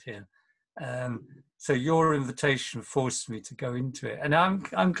frightened of him. So your invitation forced me to go into it, and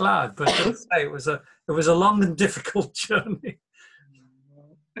I'm glad. But as I say, it was a long and difficult journey.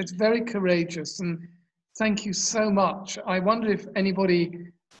 It's very courageous, and thank you so much. I wonder if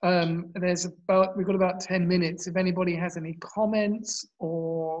anybody, we've got about 10 minutes. If anybody has any comments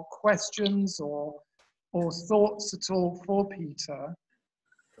or questions or thoughts at all for Peter,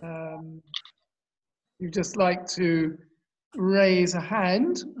 you'd just like to raise a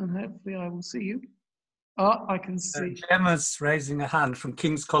hand, and hopefully I will see you. I can see. Gemma's raising a hand from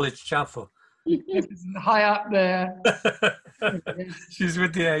King's College Chapel. High up there. She's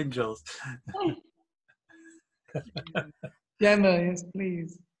with the angels. Gemma, yes,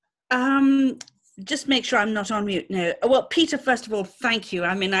 please. Just make sure I'm not on mute now. Well, Peter, first of all, thank you.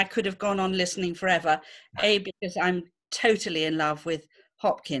 I mean, I could have gone on listening forever. Because I'm totally in love with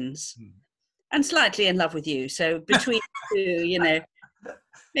Hopkins and slightly in love with you. So between the two,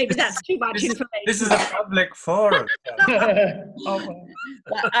 maybe that's too much information. This is a public forum.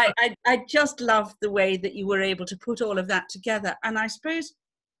 I just love the way that you were able to put all of that together. And I suppose,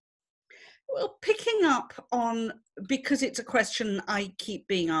 well, picking up on, because it's a question I keep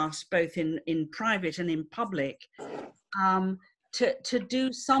being asked both in private and in public, to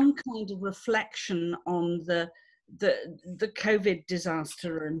do some kind of reflection on the COVID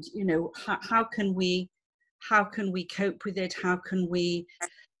disaster, and how can we cope with it? How can we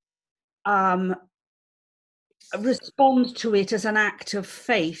respond to it as an act of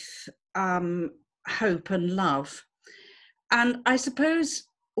faith, hope, and love? And I suppose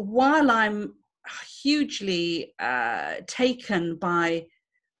while I'm hugely taken by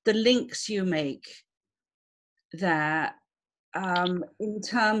the links you make there, in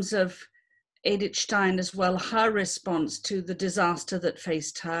terms of Edith Stein as well, her response to the disaster that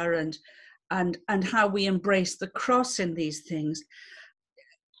faced her, and how we embrace the cross in these things,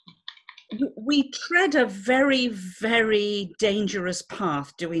 we tread a very, very dangerous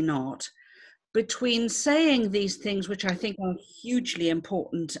path, do we not? Between saying these things, which I think are hugely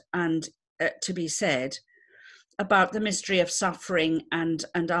important and to be said, about the mystery of suffering and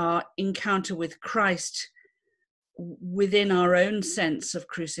our encounter with Christ within our own sense of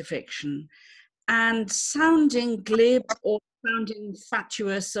crucifixion, and sounding glib or sounding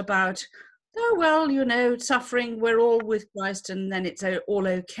fatuous about, oh, well, suffering, we're all with Christ and then it's all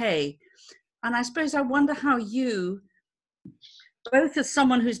okay. And I suppose I wonder how you, both as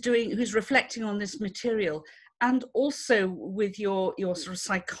someone who's reflecting on this material, and also with your sort of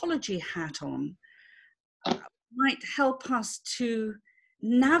psychology hat on, might help us to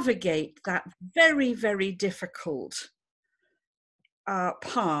navigate that very, very difficult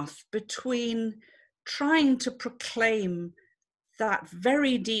path between trying to proclaim that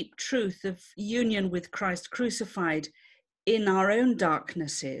very deep truth of union with Christ crucified in our own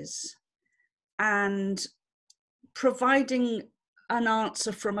darknesses, and providing an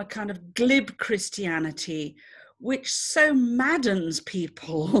answer from a kind of glib Christianity, which so maddens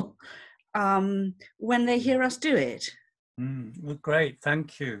people when they hear us do it. Well, great,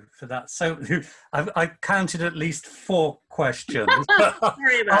 thank you for that. So I counted at least 4 questions.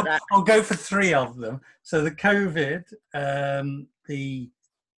 Sorry about that. I'll go for 3 of them. So the COVID, the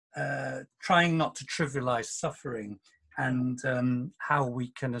trying not to trivialize suffering, and how we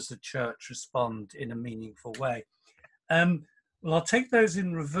can as a church respond in a meaningful way. Well, I'll take those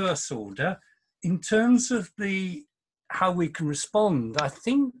in reverse order. In terms of how we can respond, I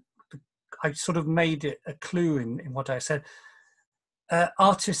think I sort of made it a clue in what I said.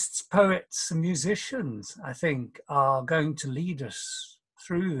 Artists, poets, and musicians, I think, are going to lead us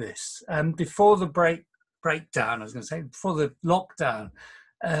through this. Before the breakdown, I was going to say, before the lockdown,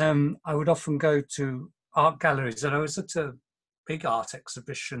 I would often go to art galleries, and I was at a big art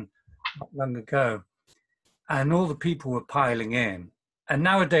exhibition not long ago, and all the people were piling in. And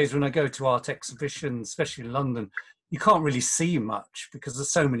nowadays, when I go to art exhibitions, especially in London, you can't really see much because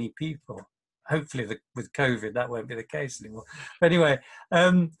there's so many people. Hopefully with COVID, that won't be the case anymore. But anyway,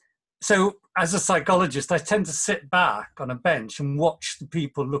 so as a psychologist, I tend to sit back on a bench and watch the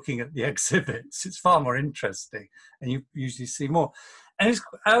people looking at the exhibits. It's far more interesting, and you usually see more. And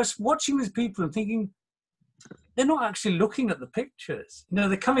I was watching these people and thinking, they're not actually looking at the pictures.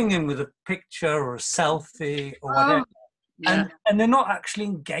 They're coming in with a picture or a selfie or whatever. Yeah. And they're not actually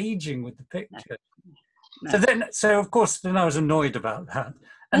engaging with the picture. No. So of course, then I was annoyed about that.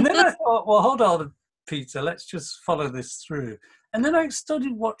 And then I thought, well, hold on, Peter, let's just follow this through. And then I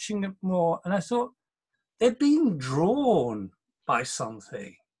started watching it more, and I thought, they're being drawn by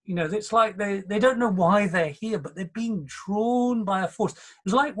something. It's like they don't know why they're here, but they're being drawn by a force. It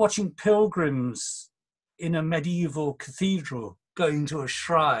was like watching pilgrims in a medieval cathedral going to a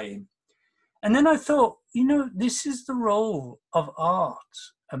shrine. And then I thought, this is the role of art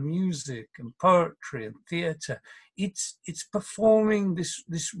and music and poetry and theatre. It's performing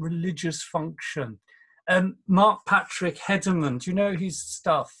this religious function. Mark Patrick Hedderman, do you know his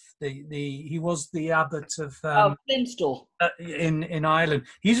stuff? He was the abbot of Flintstall in Ireland.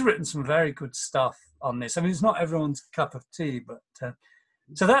 He's written some very good stuff on this. I mean, it's not everyone's cup of tea, but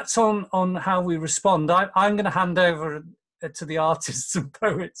so that's on how we respond. I'm going to hand over to the artists and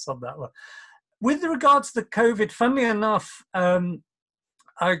poets on that one. With regard to the COVID, funnily enough,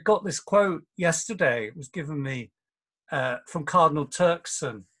 I got this quote yesterday. It was given me from Cardinal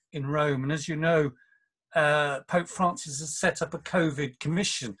Turkson in Rome. And as you know, Pope Francis has set up a COVID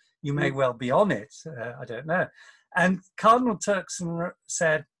commission. You may well be on it. I don't know. And Cardinal Turkson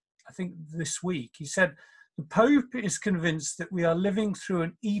said, I think this week, he said, the Pope is convinced that we are living through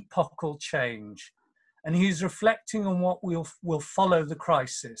an epochal change. And he's reflecting on what will follow the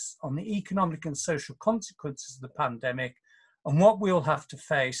crisis, on the economic and social consequences of the pandemic, and what we'll have to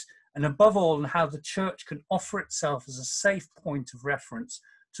face, and above all, on how the church can offer itself as a safe point of reference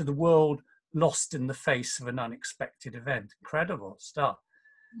to the world lost in the face of an unexpected event. Incredible stuff.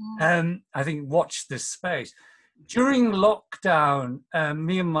 I think watch this space. During lockdown,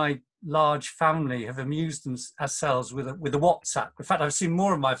 me and my large family have amused ourselves with a WhatsApp. In fact, I've seen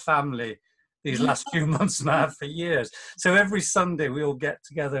more of my family these last few months than I have for years. So every Sunday we all get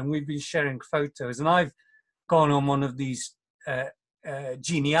together and we've been sharing photos. And I've gone on one of these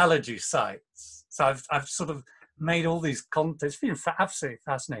genealogy sites. So I've sort of made all these content. It's been absolutely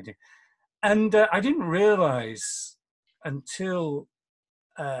fascinating. And I didn't realize until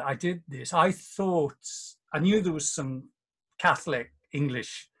I did this, I knew there was some Catholic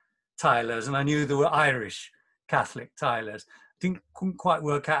English tilers and I knew there were Irish Catholic tilers. Couldn't quite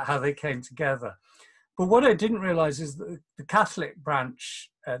work out how they came together. But what I didn't realize is that the Catholic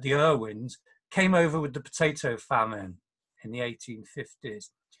branch, the Irwins, came over with the potato famine in the 1850s.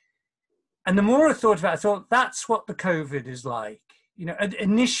 And the more I thought about it, I thought that's what the COVID is like. You know,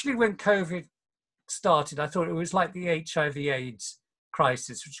 initially when COVID started, I thought it was like the HIV/AIDS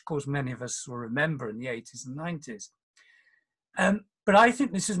crisis, which of course many of us will remember in the 80s and 90s. But I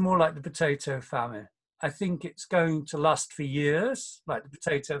think this is more like the potato famine. I think it's going to last for years, like the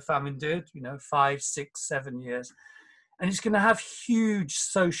potato famine did, 5, 6, 7 years. And it's going to have huge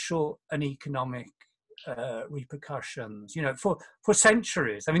social and economic repercussions, for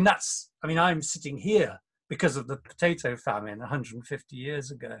centuries. I'm sitting here because of the potato famine 150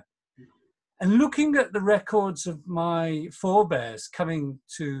 years ago. And looking at the records of my forebears coming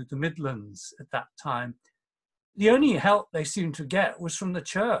to the Midlands at that time, the only help they seemed to get was from the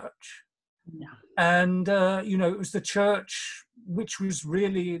church. Yeah. And, it was the church which was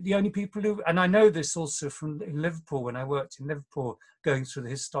really the only people who, and I know this also from in Liverpool, when I worked in Liverpool, going through the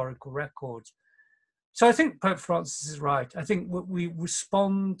historical records. So I think Pope Francis is right. I think we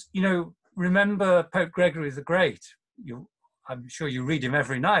respond, remember Pope Gregory the Great. I'm sure you read him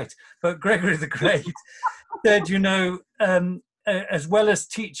every night, but Gregory the Great said, as well as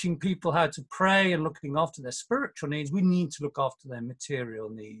teaching people how to pray and looking after their spiritual needs, we need to look after their material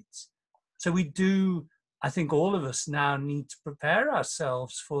needs. So we do, I think all of us now need to prepare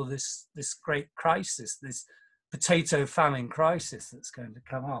ourselves for this great crisis, this potato famine crisis that's going to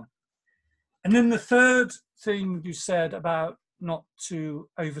come on. And then the third thing you said about not to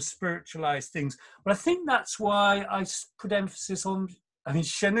over-spiritualize things, well, I think that's why I put emphasis on,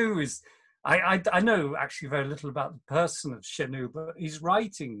 Chenu is, I know actually very little about the person of Chenu, but his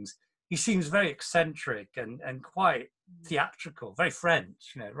writings, he seems very eccentric and quite theatrical, very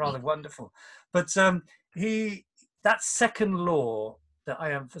French, rather wonderful. But that second law that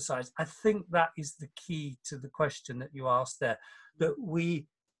I emphasize, I think that is the key to the question that you asked there, that we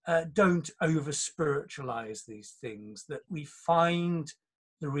don't over spiritualize these things, that we find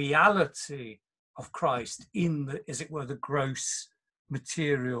the reality of Christ in the, as it were, the gross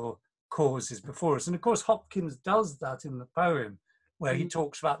material causes before us. And of course, Hopkins does that in the poem, where he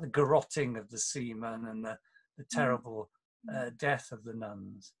talks about the garrotting of the seamen and the terrible death of the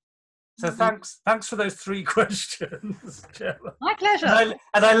nuns. So thanks for those 3 questions, Gemma. My pleasure.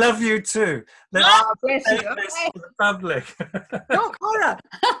 And I love you too. Bless you. Okay. For the public. No, Cora.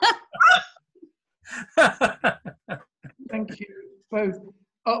 Thank you both.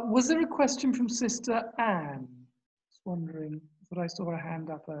 Was there a question from Sister Anne? Just wondering, but I saw her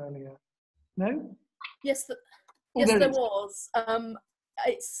hand up earlier. No? Yes, Oh, there is. was.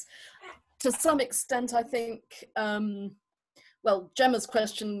 It's to some extent, I think, Gemma's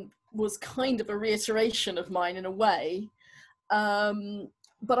question was kind of a reiteration of mine in a way,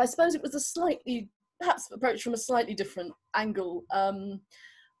 but I suppose it was perhaps approached from a slightly different angle.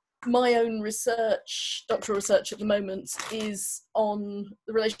 My own research, doctoral research at the moment, is on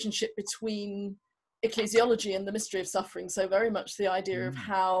the relationship between ecclesiology and the mystery of suffering, so very much the idea of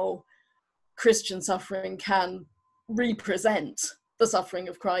how Christian suffering can represent the suffering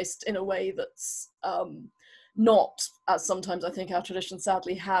of Christ in a way that's not, as sometimes I think our tradition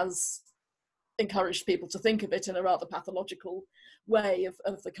sadly has encouraged people to think of it, in a rather pathological way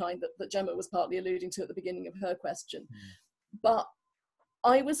of the kind that Gemma was partly alluding to at the beginning of her question. But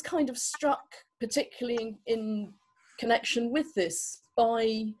I was kind of struck, particularly in connection with this,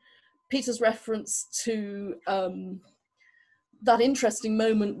 by Peter's reference to that interesting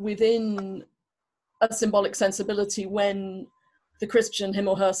moment within a symbolic sensibility when the Christian, him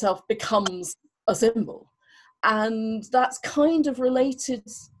or herself, becomes a symbol. And that's kind of related,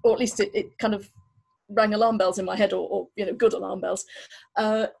 or at least it kind of rang alarm bells in my head, or good alarm bells.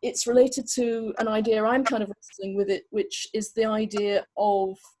 It's related to an idea I'm kind of wrestling with it, which is the idea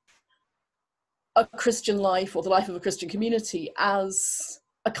of a Christian life, or the life of a Christian community, as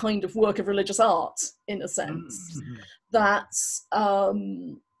a kind of work of religious art, in a sense. That's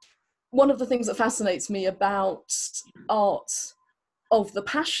one of the things that fascinates me about art of the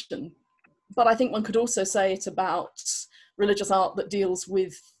Passion, but I think one could also say it about religious art that deals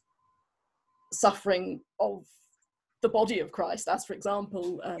with suffering of the body of Christ, as for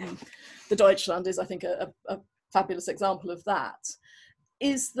example, the Deutschland is, I think, a fabulous example of that,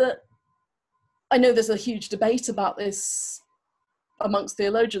 is that I know there's a huge debate about this amongst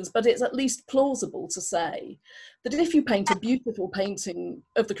theologians, but it's at least plausible to say that if you paint a beautiful painting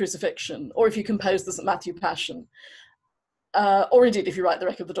of the crucifixion, or if you compose the St. Matthew Passion, or indeed if you write the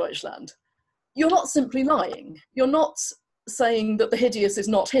Wreck of the Deutschland, you're not simply lying. You're not saying that the hideous is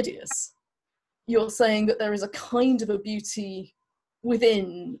not hideous. You're saying that there is a kind of a beauty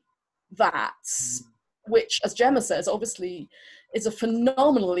within that, which, as Gemma says, obviously is a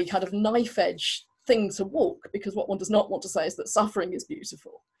phenomenally kind of knife-edge thing to walk, because what one does not want to say is that suffering is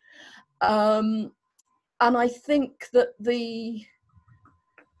beautiful. And I think that the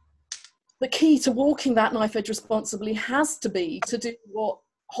key to walking that knife edge responsibly has to be to do what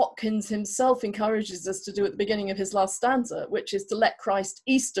Hopkins himself encourages us to do at the beginning of his last stanza, which is to let Christ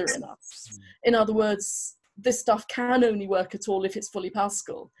Easter in us. In other words, this stuff can only work at all if it's fully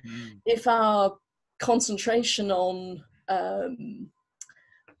Paschal. If our concentration on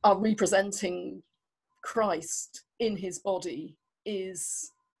our representing Christ in his body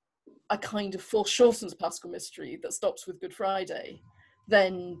is a kind of foreshortened Paschal mystery that stops with Good Friday,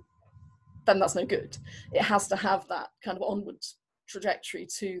 then that's no good. It has to have that kind of onward trajectory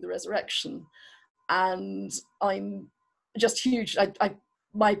to the resurrection. And I'm just huge.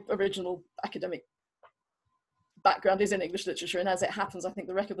 My original academic background is in English literature, and as it happens, I think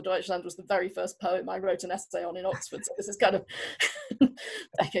The Wreck of the Deutschland was the very first poem I wrote an essay on in Oxford. So this is kind of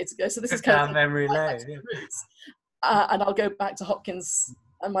decades ago. So this is kind of memory lane. And I'll go back to Hopkins,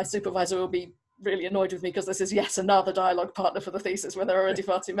 and my supervisor will be really annoyed with me because this is yet another dialogue partner for the thesis where there are already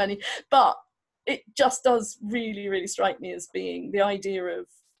far too many. But it just does really, really strike me as being the idea of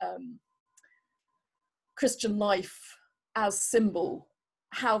Christian life as symbol,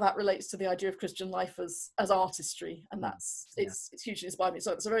 how that relates to the idea of Christian life as artistry, and it's hugely inspired me.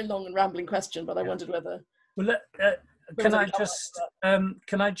 So it's a very long and rambling question, but I wondered whether. Well, can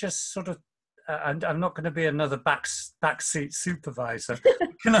I just sort of? I'm not going to be another backseat supervisor.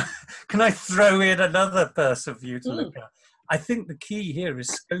 Can I throw in another person for you to look at? I think the key here is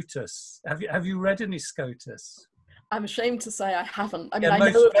Scotus. Have you read any Scotus? I'm ashamed to say I haven't. I mean, yeah, I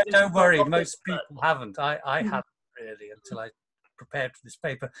know. Don't worry, most people haven't. I hadn't really until I prepared for this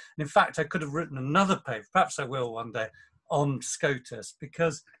paper. And in fact, I could have written another paper, perhaps I will one day, on Scotus,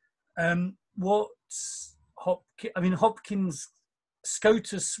 because Hopkins,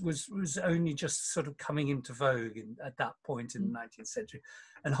 Scotus was only just sort of coming into vogue at that point in the 19th century.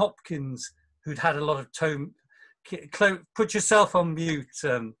 And Hopkins, who'd had a lot of put yourself on mute,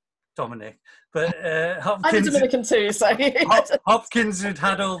 Dominic. But Hopkins, I'm a Dominican too, so Hopkins, who'd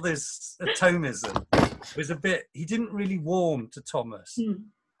had all this Thomism, was he didn't really warm to Thomas.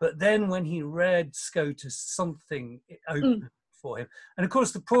 But then when he read Scotus, something opened for him. And of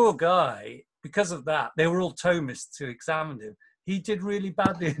course, the poor guy, because of that, they were all Thomists who examined him. He did really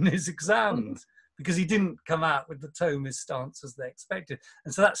badly in his exams because he didn't come out with the Thomist answers they expected.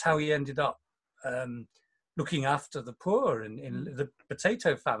 And so that's how he ended up looking after the poor in the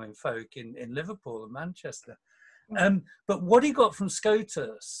potato famine folk in Liverpool and Manchester. But what he got from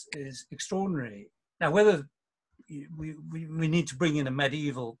Scotus is extraordinary. Now, whether we need to bring in a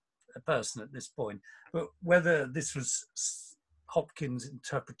medieval person at this point, but whether this was Hopkins'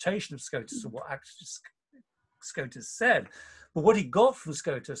 interpretation of Scotus or what actually Scotus said, but what he got from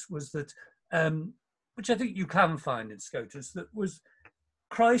Scotus was that, which I think you can find in Scotus, that was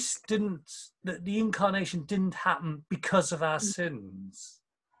that the incarnation didn't happen because of our sins.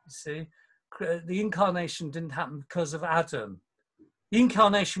 You see, the incarnation didn't happen because of Adam. The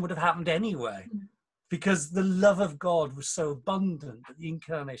incarnation would have happened anyway, because the love of God was so abundant that the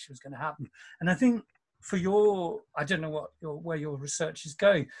incarnation was going to happen. And I think for I don't know where your research is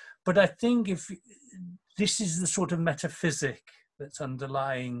going, but I think if this is the sort of metaphysic that's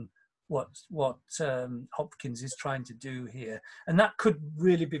underlying what Hopkins is trying to do here, and that could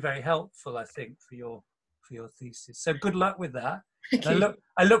really be very helpful, I think, for your thesis. So good luck with that.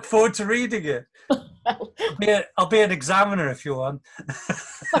 I look forward to reading it. I'll be an examiner if you want.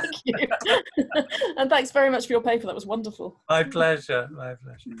 Thank you, and thanks very much for your paper. That was wonderful. My pleasure. My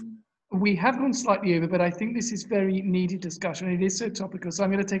pleasure. We have gone slightly over, but I think this is very needed discussion. It is so topical. So I'm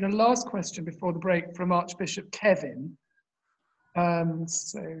going to take a last question before the break from Archbishop Kevin.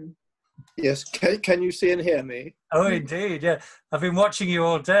 Yes, can you see and hear me? Oh, indeed, yeah. I've been watching you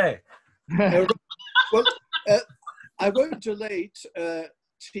all day. Well, I won't delay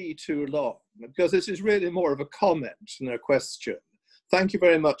tea too long, because this is really more of a comment than a question. Thank you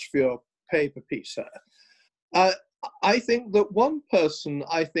very much for your paper, Peter. I think that one person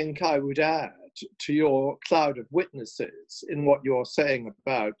I think I would add to your cloud of witnesses in what you're saying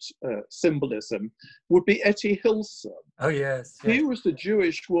about symbolism would be Etty Hillsum. Oh, yes. She was the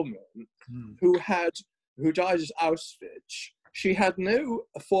Jewish woman who died at Auschwitz. She had no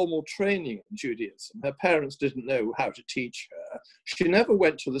formal training in Judaism. Her parents didn't know how to teach her. She never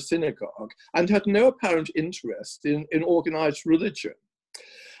went to the synagogue and had no apparent interest in organized religion.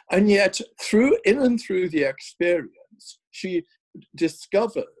 And yet, in and through the experience, she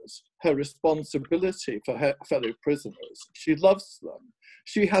discovers her responsibility for her fellow prisoners. She loves them.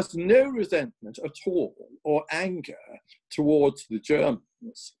 She has no resentment at all or anger towards the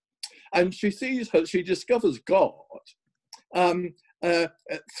Germans. And she discovers God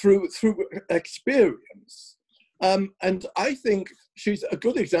through experience. And I think she's a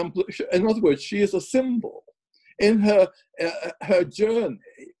good example. In other words, she is a symbol in her journey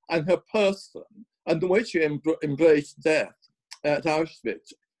and her person, and the way she embraced death at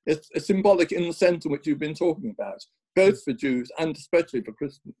Auschwitz. It's symbolic in the sense in which you've been talking about, both for Jews and especially for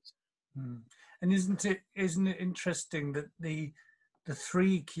Christians. And isn't it interesting that the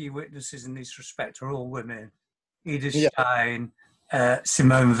three key witnesses in this respect are all women? Edith Stein,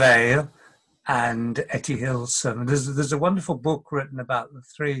 Simone Weil, and Etty Hillsum. There's a wonderful book written about the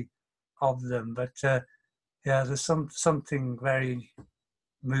three of them, but there's something very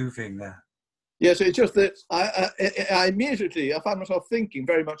moving there. Yes, it's just that I immediately found myself thinking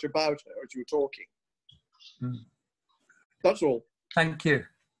very much about her as you were talking. That's all. Thank you.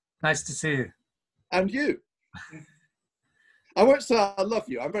 Nice to see you. And you. I won't say I love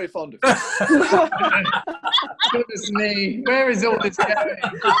you. I'm very fond of you. Goodness me, where is all this going?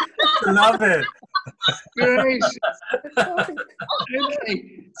 Love it. Gracious.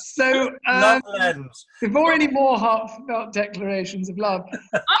 Okay, so Love lens. before any more heartfelt declarations of love,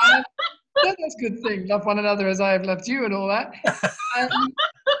 that's a good thing. Love one another as I have loved you and all that.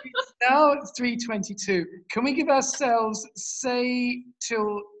 Now it's 3:22. Can we give ourselves, say,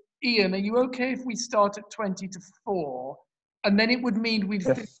 till Ian, are you okay if we start at 20 to 4? And then it would mean we'd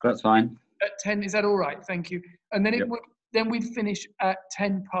finish that's fine. at 10. Is that all right? Thank you. And then then we'd finish at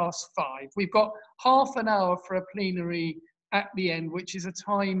 5:10. We've got half an hour for a plenary at the end, which is a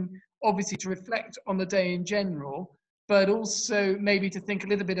time, obviously, to reflect on the day in general, but also maybe to think a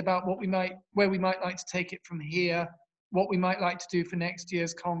little bit about where we might like to take it from here, what we might like to do for next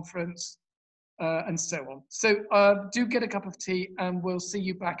year's conference, and so on. So do get a cup of tea, and we'll see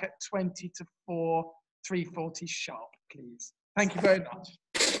you back at 20 to 4, 3:40 sharp, please. Thank you very much.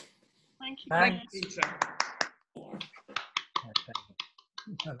 Thank you. Thanks. Peter.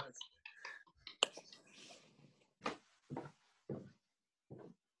 Okay.